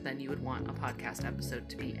longer than you would want a podcast episode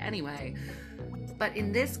to be anyway. But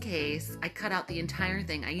in this case, I cut out the entire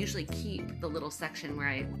thing. I usually keep the little section where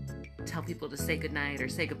I tell people to say goodnight or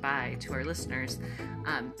say goodbye to our listeners.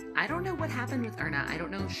 I don't know what happened with Erna. I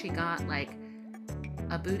don't know if she got like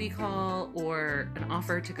a booty call or an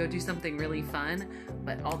offer to go do something really fun,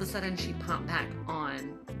 but all of a sudden she popped back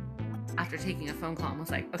on after taking a phone call and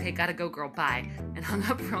was like, okay, gotta go, girl, bye, and hung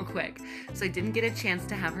up real quick. So I didn't get a chance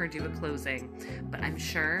to have her do a closing, but I'm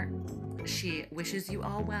sure she wishes you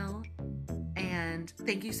all well. And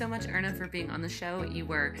thank you so much, Erna, for being on the show. You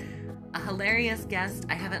were a hilarious guest.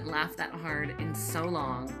 I haven't laughed that hard in so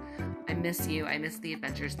long. I miss you. I miss the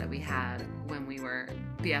adventures that we had when we were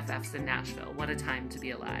BFFs in Nashville. What a time to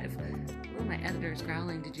be alive. Oh, my editor's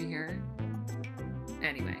growling. Did you hear it?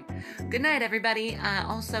 Anyway, good night, everybody.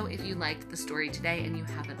 Also, if you liked the story today and you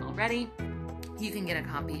haven't already, you can get a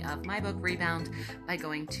copy of my book, Rebound, by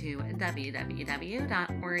going to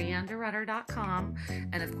www.oriandarudder.com.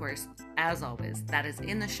 And of course, as always, that is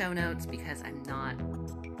in the show notes because I'm not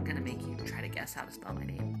going to make you try to guess how to spell my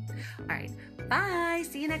name. All right, bye.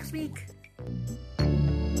 See you next week.